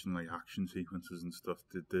 You mentioned like action sequences and stuff.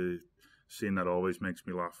 The scene that always makes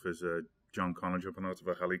me laugh is John Connor jumping out of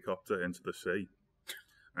a helicopter into the sea,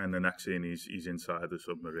 and the next scene he's inside the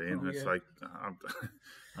submarine. It's like,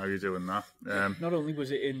 how are you doing that? Not only was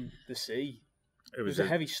it in the sea, it was a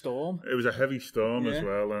heavy storm. It was a heavy storm as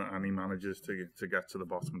well, and he manages to get to the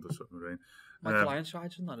bottom of the submarine. Michael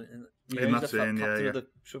Ironside's in that. In that scene, of the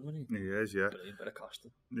submarine. He is, yeah. Brilliant bit of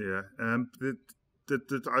casting. Yeah.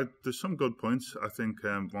 There's some good points. I think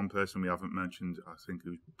one person we haven't mentioned, I think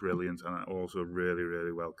who's brilliant and also really,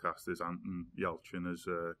 really well cast is Anton Yelchin as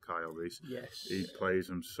Kyle Reese. Yes. He plays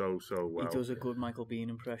him so well. He does a good Michael Biehn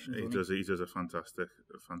impression. He does a fantastic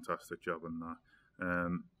job in that.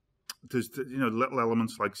 There's little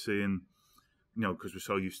elements like seeing, you know, because we're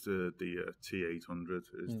so used to the T-800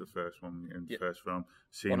 is the first one in the first film.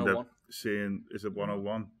 Seeing is it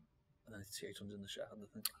 101? And then T-800 in the second, I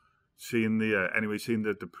think. Seeing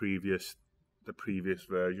the previous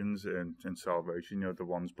versions in Salvation, you know, the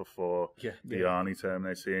ones before the Arnie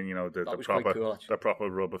Terminator, seeing, you know, the proper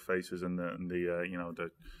rubber faces and the you know, the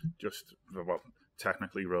just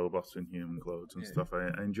technically robots in human clothes and stuff.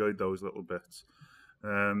 I enjoyed those little bits.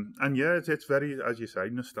 And yeah, it's very, as you say,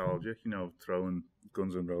 nostalgic. You know, throwing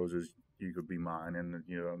Guns N' Roses, You Could Be Mine, and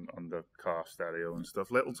you know, on the car stereo and stuff.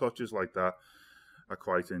 Little touches like that, I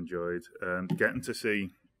quite enjoyed. Getting to see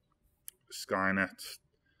Skynet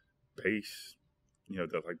base, you know,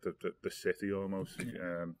 the city almost.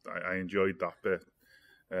 I enjoyed that bit.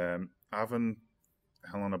 Having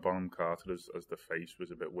Helena Bonham Carter as the face was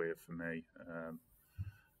a bit weird for me.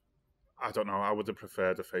 I don't know. I would have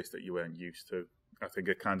preferred a face that you weren't used to. I think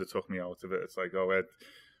it kind of took me out of it. It's like, oh, Ed,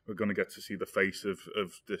 we're going to get to see the face of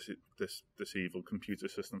this evil computer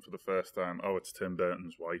system for the first time. Oh, it's Tim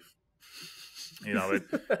Burton's wife. You know,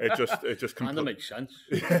 it just kind of makes sense.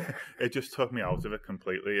 It just took me out of it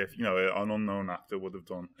completely. If you know, an unknown actor would have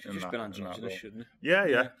done. Should just been Angelina Jolie, shouldn't it?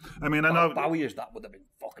 Yeah. I mean, I know Bowie as that would have been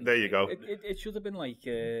fucking. There you go. It should have been like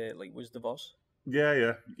was the boss.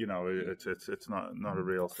 Yeah. You know, it's not a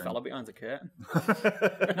real thing. Fella behind the curtain.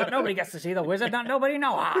 Nobody gets to see the wizard. Nobody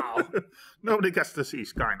know how. Nobody gets to see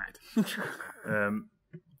Skynet.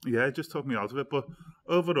 Yeah, it just took me out of it. But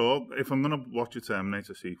overall, if I'm going to watch a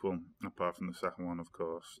Terminator sequel, apart from the second one, of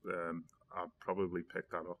course, I'll probably pick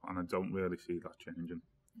that up. And I don't really see that changing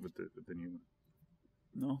with the new one.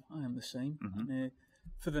 No, I am the same. Mm-hmm. And,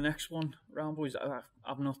 for the next one, Round Boys,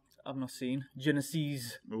 I've not seen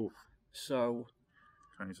Genesis. Oof. So,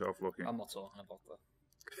 find yourself looking. I'm not talking about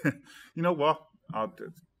that. You know what? I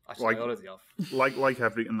already have. Like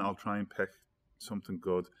everything, I'll try and pick something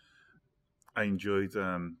good. I enjoyed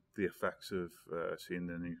the effects of seeing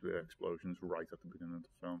the nuclear explosions right at the beginning of the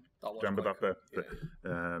film. Remember that bit?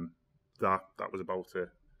 Yeah. That was about it.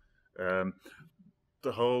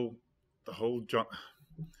 The whole John.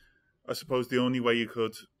 I suppose the only way you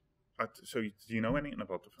could. So, do you know anything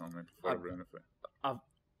about the film before I ruin it for you?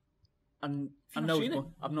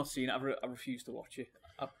 I've not seen it. I refuse to watch it.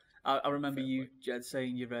 I remember you, Jed,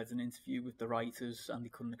 saying you read an interview with the writers and they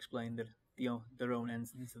couldn't explain their own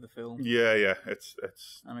ending to the film. Yeah. It's.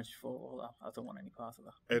 And I just thought, well, I don't want any part of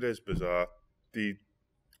that. It is bizarre.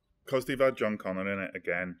 Because they've had John Connor in it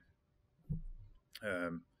again.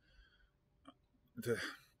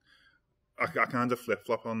 I kind of flip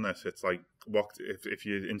flop on this. It's like, what if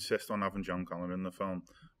you insist on having John Connor in the film?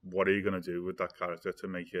 what are you going to do with that character to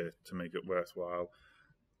make it worthwhile?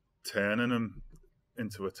 Turning him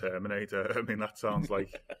into a Terminator. I mean, that sounds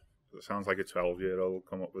like a 12-year-old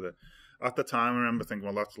come up with it. At the time, I remember thinking,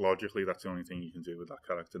 well, that's the only thing you can do with that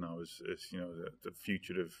character now is the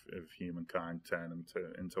future of humankind, turn him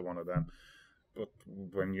into one of them. But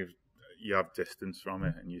when you have distance from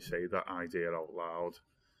it and you say that idea out loud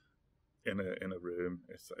in a room,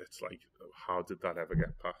 it's like, how did that ever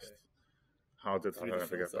get past? How did that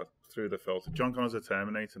ever get past? Through the filter. John Connor's a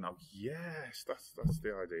Terminator now. Yes, that's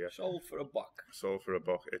the idea. Sold for a buck.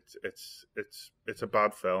 It's a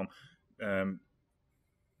bad film.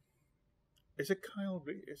 Is it Kyle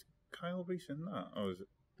Reese? Is Kyle Reese in that, or is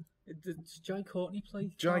it? Does Jai Courtney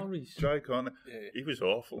play Kyle Reese? Jai Courtney. Yeah. He was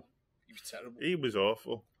awful. He was terrible. He was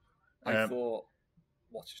awful. I thought,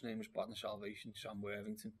 what's his name was Batman Salvation, Sam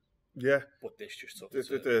Worthington. Yeah, but this just took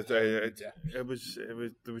it was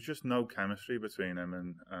there was just no chemistry between him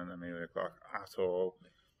and Emilia Clarke at all.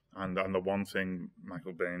 And the one thing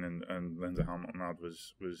Michael Biehn and Linda Hamilton had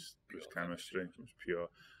was chemistry. It was pure,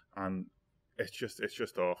 and it's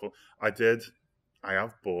just awful. I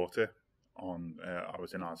have bought it on. I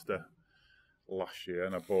was in Asda last year,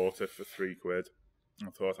 and I bought it for £3. I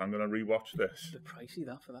thought, I'm going to rewatch this. The pricey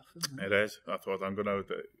that for that film. It is. I thought I'm going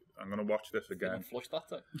to watch this again. Flush that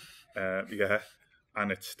time. Yeah,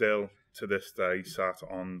 and it's still to this day sat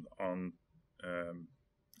on.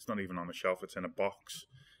 It's not even on a shelf. It's in a box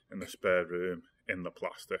in the spare room in the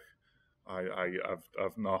plastic.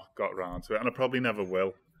 I've not got round to it, and I probably never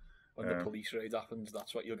will. When the police raid happens,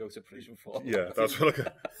 that's what you'll go to prison for. Yeah, that's what I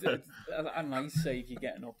got. A nice say if you're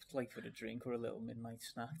getting up like for a drink or a little midnight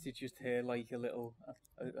snack, to just hear like a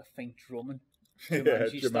faint drumming.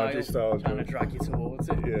 Jumanji style trying to drag you towards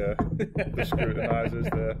it. Yeah,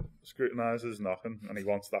 the scrutinizer's knocking, and he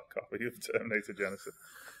wants that copy of Terminator Genesis.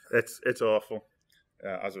 It's awful.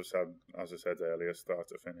 As I said earlier, start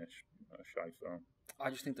to finish, a shite film. I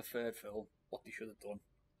just think the third film, what they should have done,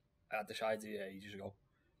 I had this idea ages ago.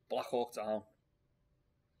 Black Hawk Down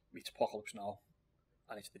meets Apocalypse Now,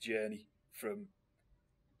 and it's the journey from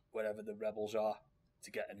wherever the rebels are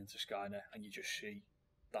to getting into Skynet, and you just see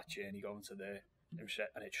that journey going to there,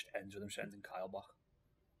 and it just ends with them sending Kyle back.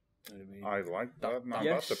 You know what I mean? I like that. Man,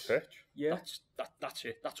 yes. That's a pitch. Yeah, that's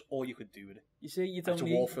it. That's all you could do with it. You see, you don't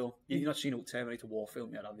need... It's a war film. You've not seen a Terminator war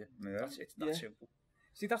film yet, have you? Yeah. That's it. That's simple.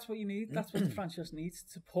 See, that's what you need. That's what the franchise needs,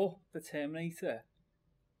 to put the Terminator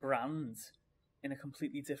brand in a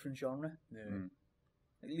completely different genre. Yeah.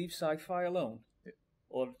 Like, leave sci-fi alone,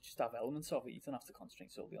 or just have elements of it. You don't have to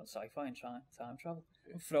concentrate solely on sci-fi and time travel.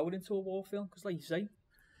 And throw it into a war film, because, like you say,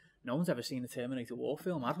 no one's ever seen a Terminator war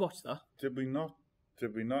film. I'd watch that. Did we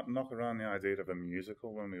not knock around the idea of a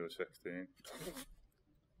musical when we were 16?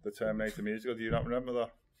 The Terminator musical. Do you not remember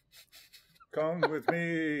that? Come with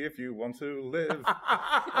me if you want to live.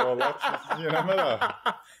 Or you remember that?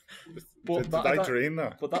 Did I dream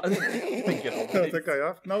that? But that, I think I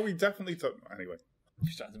have. No, we definitely took. Anyway,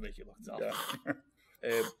 just trying to make it look tough.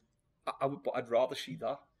 Yeah. But I'd rather see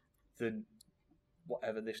that than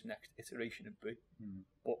whatever this next iteration would be.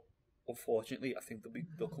 But unfortunately, I think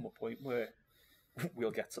there'll come a point where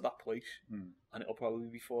we'll get to that place, and it'll probably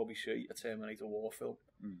be before we see a Terminator war film.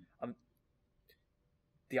 And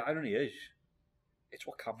the irony is, it's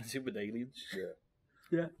what Cameron did with Aliens.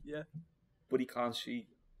 Yeah. But he can't see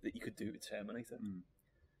that you could do it with Terminator. And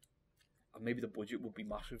maybe the budget would be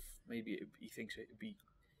massive. Maybe he thinks it would be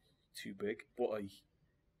too big. But like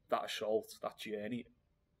that assault, that journey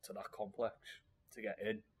to that complex to get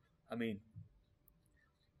in. I mean,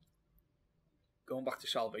 going back to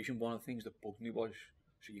Salvation, one of the things that bugged me was,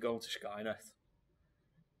 so you go into Skynet,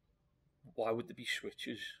 why would there be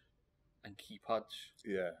switches and keypads?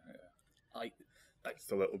 Yeah. It's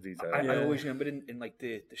the little detail. I always remember in like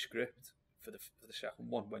the script for the second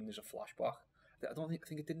one, when there's a flashback, I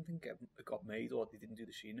think it got made, or they didn't do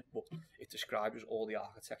the scene, but it describes all the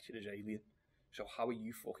architecture as alien. So how are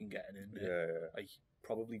you fucking getting in there? Yeah. Like,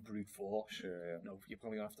 probably brute force. Yeah. You know, you're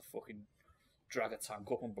probably gonna have to fucking drag a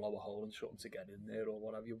tank up and blow a hole in something to get in there or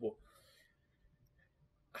what have you. But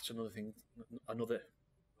that's another thing, another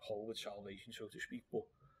hole with Salvation, so to speak. But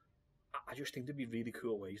I just think there'd be really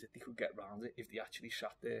cool ways that they could get around it if they actually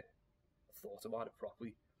sat there, thought about it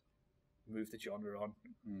properly, moved the genre on.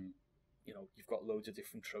 You know, you've got loads of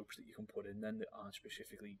different tropes that you can put in then that aren't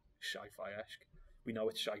specifically sci-fi-esque. We know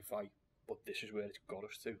it's sci-fi, but this is where it's got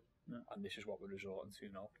us to, and this is what we're resorting to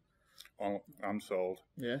now. Well, I'm sold.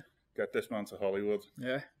 Yeah. Get this man to Hollywood.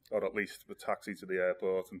 Yeah. Or at least the taxi to the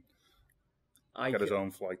airport and get his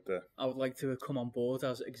own flight there. I would like to come on board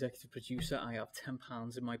as executive producer. I have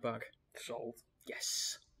 £10 in my bag. Sold.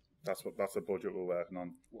 Yes. That's the budget we're working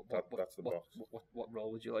on. That's the box. What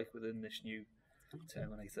role would you like within this new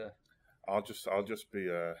Terminator? I'll just be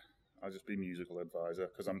musical advisor,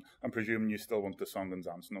 because I'm presuming you still want the song and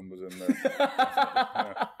dance numbers in there.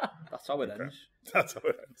 Yeah. That's how it ends. That's how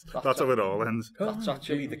it ends. That's how it all ends. That's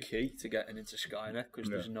actually the key to getting into Skynet, because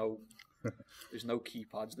there's no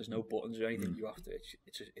keypads, there's no buttons or anything. You have to.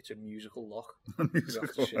 It's a musical lock. You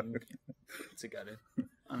have to sing to get in.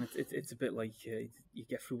 And it's a bit like you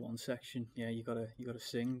get through one section, you gotta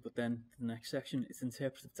sing, but then the next section it's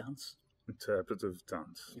interpretive dance. Interpretive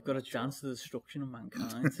dance. You've got to dance to the destruction of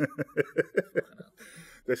mankind.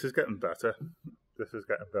 This is getting better.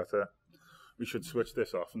 We should switch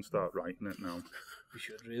this off and start writing it now. We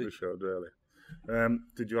should really.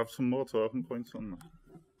 Did you have some more talking points on that?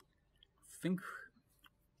 We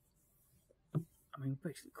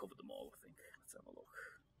basically covered them all, I think. Let's have a look.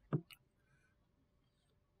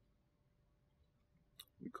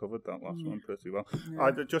 We covered that last one pretty well.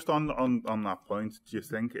 Yeah. Just on that point, do you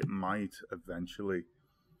think it might eventually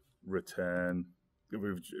return?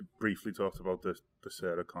 We've briefly talked about the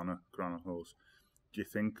Sarah Connor Chronicles. Do you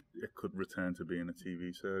think it could return to being a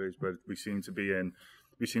TV series? But we seem to be in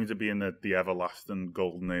the everlasting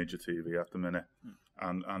golden age of TV at the minute,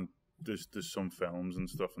 and there's some films and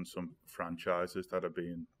stuff and some franchises that are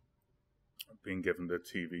being given the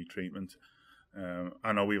TV treatment.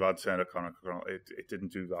 I know we've had Sarah Connor. It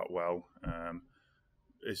didn't do that well.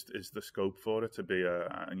 Is the scope for it to be a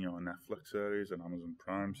Netflix series, an Amazon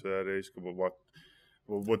Prime series?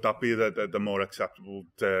 Would that be the more acceptable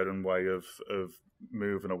daring way of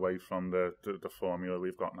moving away from the formula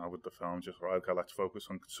we've got now with the films? Just okay, let's focus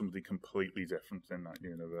on something completely different in that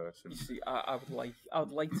universe. You see, I would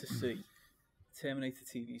like to see Terminator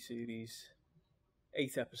TV series,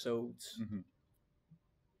 8 episodes.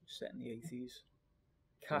 Set in the 80s.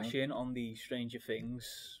 Cash in on the Stranger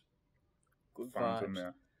Things. Good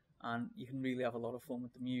vibes. And you can really have a lot of fun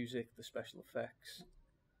with the music, the special effects.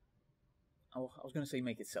 I was going to say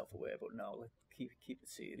make it self-aware, but no, keep it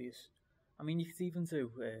serious. You could even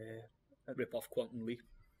do a rip-off Quantum Leap.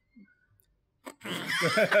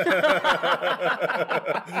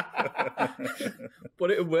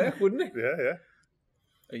 But it would work, wouldn't it? Yeah.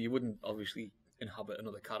 You wouldn't obviously inhabit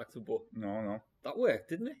another character, but no, that worked,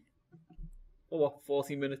 didn't it? Or what?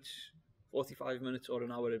 40 minutes, 45 minutes, or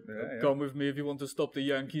an hour? Come with me if you want to stop the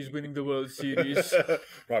Yankees winning the World Series.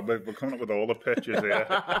 Right, we're coming up with all the pitches here.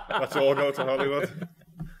 Let's all go to Hollywood.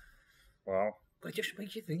 Wow. But it just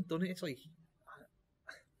makes you think, doesn't it? It's like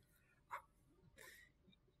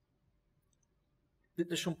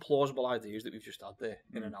there's some plausible ideas that we've just had there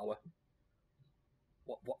in an hour.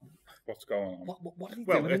 What's going on? What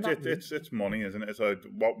are they doing? It's money, isn't it? It's like,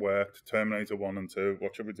 what worked? Terminator 1 and 2.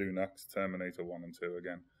 What should we do next? Terminator 1 and 2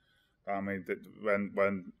 again.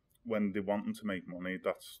 When they want them to make money,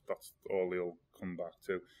 that's all they'll come back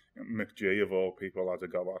to. McG, of all people, had to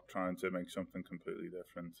go out trying to make something completely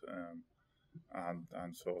different,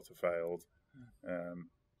 and sort of failed.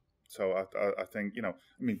 So I think,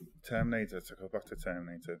 Terminator, to go back to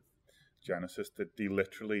Terminator Genesis, they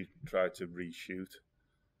literally tried to reshoot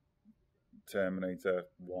Terminator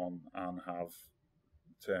 1 and have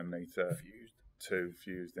Terminator 2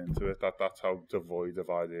 fused into it. That's how devoid of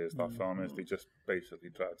ideas that film is. They just basically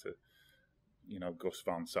tried to, Gus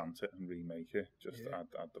Van Sant it and remake it, just add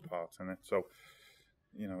the parts in it. So,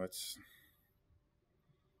 it's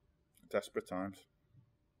desperate times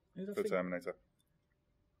for Terminator.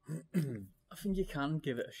 I think you can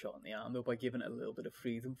give it a shot in the arm, though, by giving it a little bit of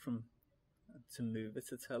freedom to move it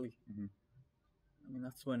to telly.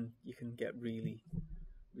 That's when you can get really,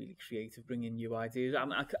 really creative, bring in new ideas.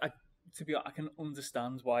 To be honest, I can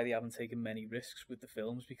understand why they haven't taken many risks with the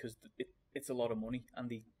films, because it's a lot of money and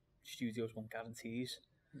the studios want guarantees.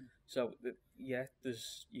 So you're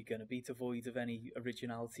going to be devoid of any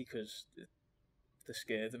originality because they're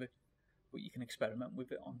scared of it. But you can experiment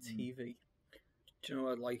with it on TV. Do you know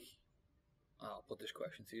what I'll put this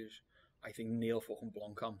question to you. I think Neil fucking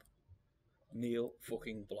Blomkamp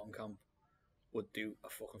would do a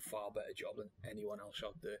fucking far better job than anyone else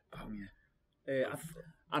out there.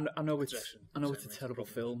 I know it's a terrible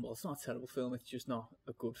film. Well, it's not a terrible film. It's just not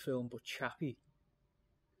a good film. But Chappie,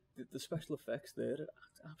 the special effects there are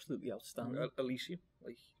absolutely outstanding. Elysium,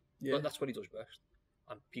 that's what he does best.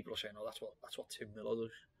 And people are saying, "Oh, that's what Tim Miller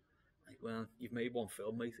does." Well, you've made one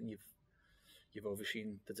film, mate, and you've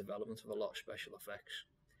overseen the development of a lot of special effects.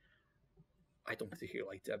 I don't particularly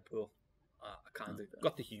like Deadpool. I kind of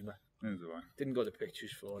got the humour. Didn't go to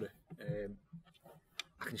pictures for it.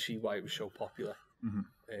 I can see why it was so popular.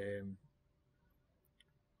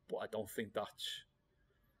 But I don't think that's...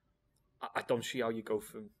 I don't see how you go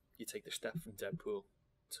from you take the step from Deadpool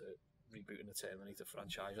to rebooting the Terminator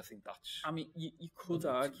franchise. I think that's. I mean, you could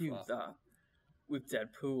argue that with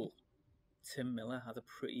Deadpool, Tim Miller had a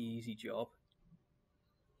pretty easy job,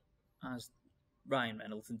 as Ryan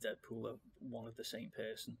Reynolds and Deadpool are one of the same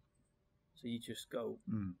person. So you just go,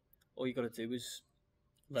 all you got to do is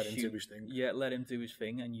let him do his thing. Yeah, let him do his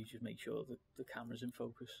thing, and you just make sure that the camera's in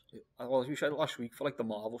focus. Yeah. Well, as we said last week, for like the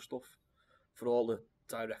Marvel stuff, for all the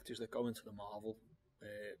directors that go into the Marvel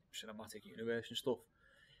cinematic universe and stuff,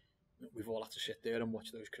 we've all had to sit there and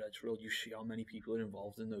watch those credits roll. You see how many people are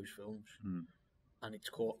involved in those films, and it's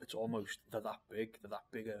almost they're that big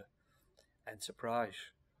a enterprise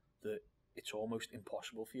that it's almost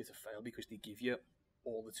impossible for you to fail because they give you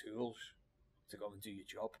all the tools to go and do your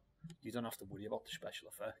job. You don't have to worry about the special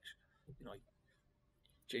effects. You know, like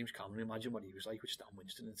James Cameron, imagine what he was like with Stan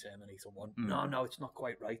Winston in Terminator 1. No, it's not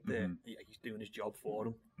quite right there. He's doing his job for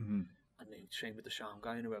him. And then same with the sound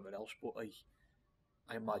guy and whoever else. But like,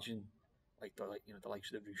 I imagine like the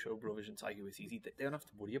likes of the Russo brothers and Taika Waititi, they don't have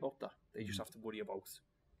to worry about that. They just have to worry about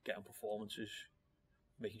getting performances,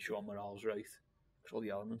 making sure morale's right, because all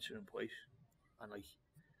the elements are in place. And like,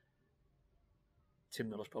 Tim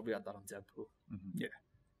Miller's probably had that on Deadpool. Yeah.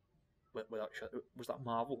 Was that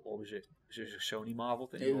Marvel or was it a Sony Marvel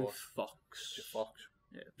thing? It was Fox. Was it Fox?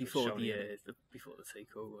 Yeah, before the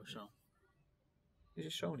takeover. So is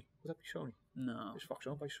it Sony? Would that be Sony? No. Is Fox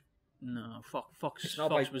owned by? No, Fox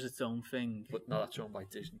was its own thing. But no, that's owned by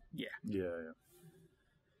Disney. Yeah.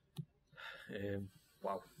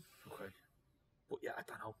 Wow. Okay. But yeah, I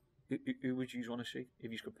don't know. Who would you want to see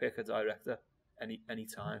if you could pick a director any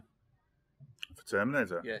time? For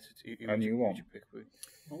Terminator? Yeah, a new one.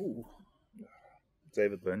 Oh.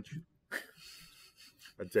 David Lynch.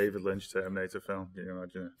 A David Lynch Terminator film. Can you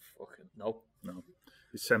imagine it? Fucking no.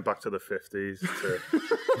 He's sent back to the 50s.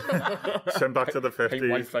 Sent back to the 50s. Pick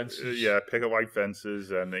white fences. Yeah, pick up white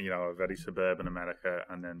fences and, a very suburban America.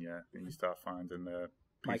 And then, you start finding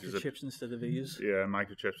microchips instead of ears. Yeah,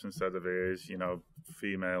 microchips instead of ears.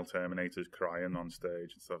 Female Terminators crying on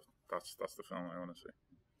stage and stuff. That's the film I want to see.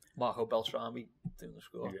 Marco Beltrami doing the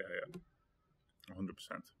score. Yeah. 100%.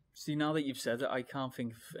 See, now that you've said it, I can't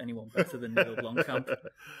think of anyone better than Neil Blomkamp.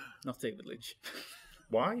 Not David Lynch.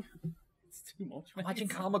 Why? It's too much. Mate. Imagine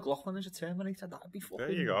Carl McLaughlin as a Terminator. That'd be fucking.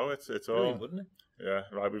 There you go. It's all, wouldn't it? Yeah,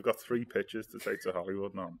 right. We've got 3 pitches to take to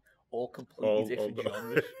Hollywood now. All completely different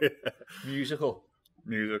genres. Musical.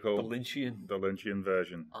 The Lynchian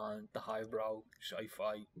version. And the highbrow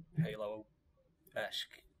sci-fi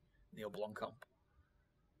Halo-esque Neil Blomkamp.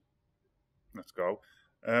 Let's go.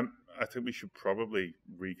 I think we should probably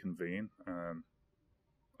reconvene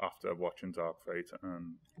after watching Dark Fate.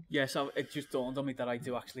 Yes, it just dawned on me that I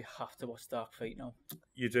do actually have to watch Dark Fate now.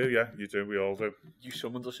 You do, yeah, you do. We all do. You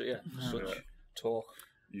summoned us, yeah. Such talk.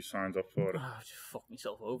 You signed up for it. I just fucked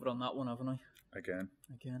myself over on that one, haven't I? Again.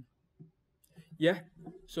 Yeah.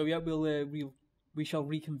 So yeah, we shall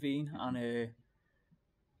reconvene and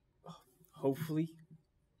hopefully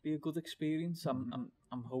be a good experience. I'm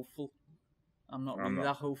hopeful. I'm not really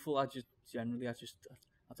that hopeful. I don't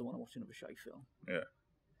want to watch another shite film. Yeah.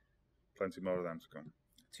 Plenty more of them to come.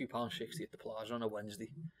 £2.60 at the Plaza on a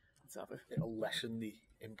Wednesday. Let's have it. It'll lessen the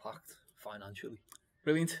impact financially.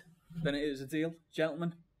 Brilliant. Then it is a deal.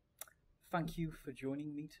 Gentlemen, thank you for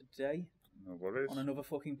joining me today. No worries. On another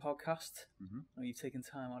fucking podcast. Are you taking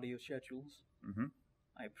time out of your schedules?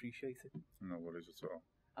 I appreciate it. No worries at all.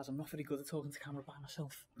 As I'm not very good at talking to camera by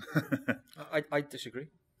myself. I disagree.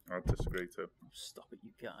 I disagree too. Stop it,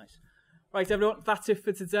 you guys. Right, everyone, that's it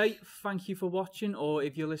for today. Thank you for watching, or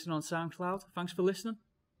if you're listening on SoundCloud, thanks for listening.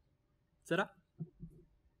 Ta-da.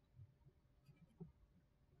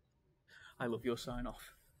 I love your sign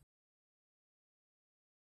off.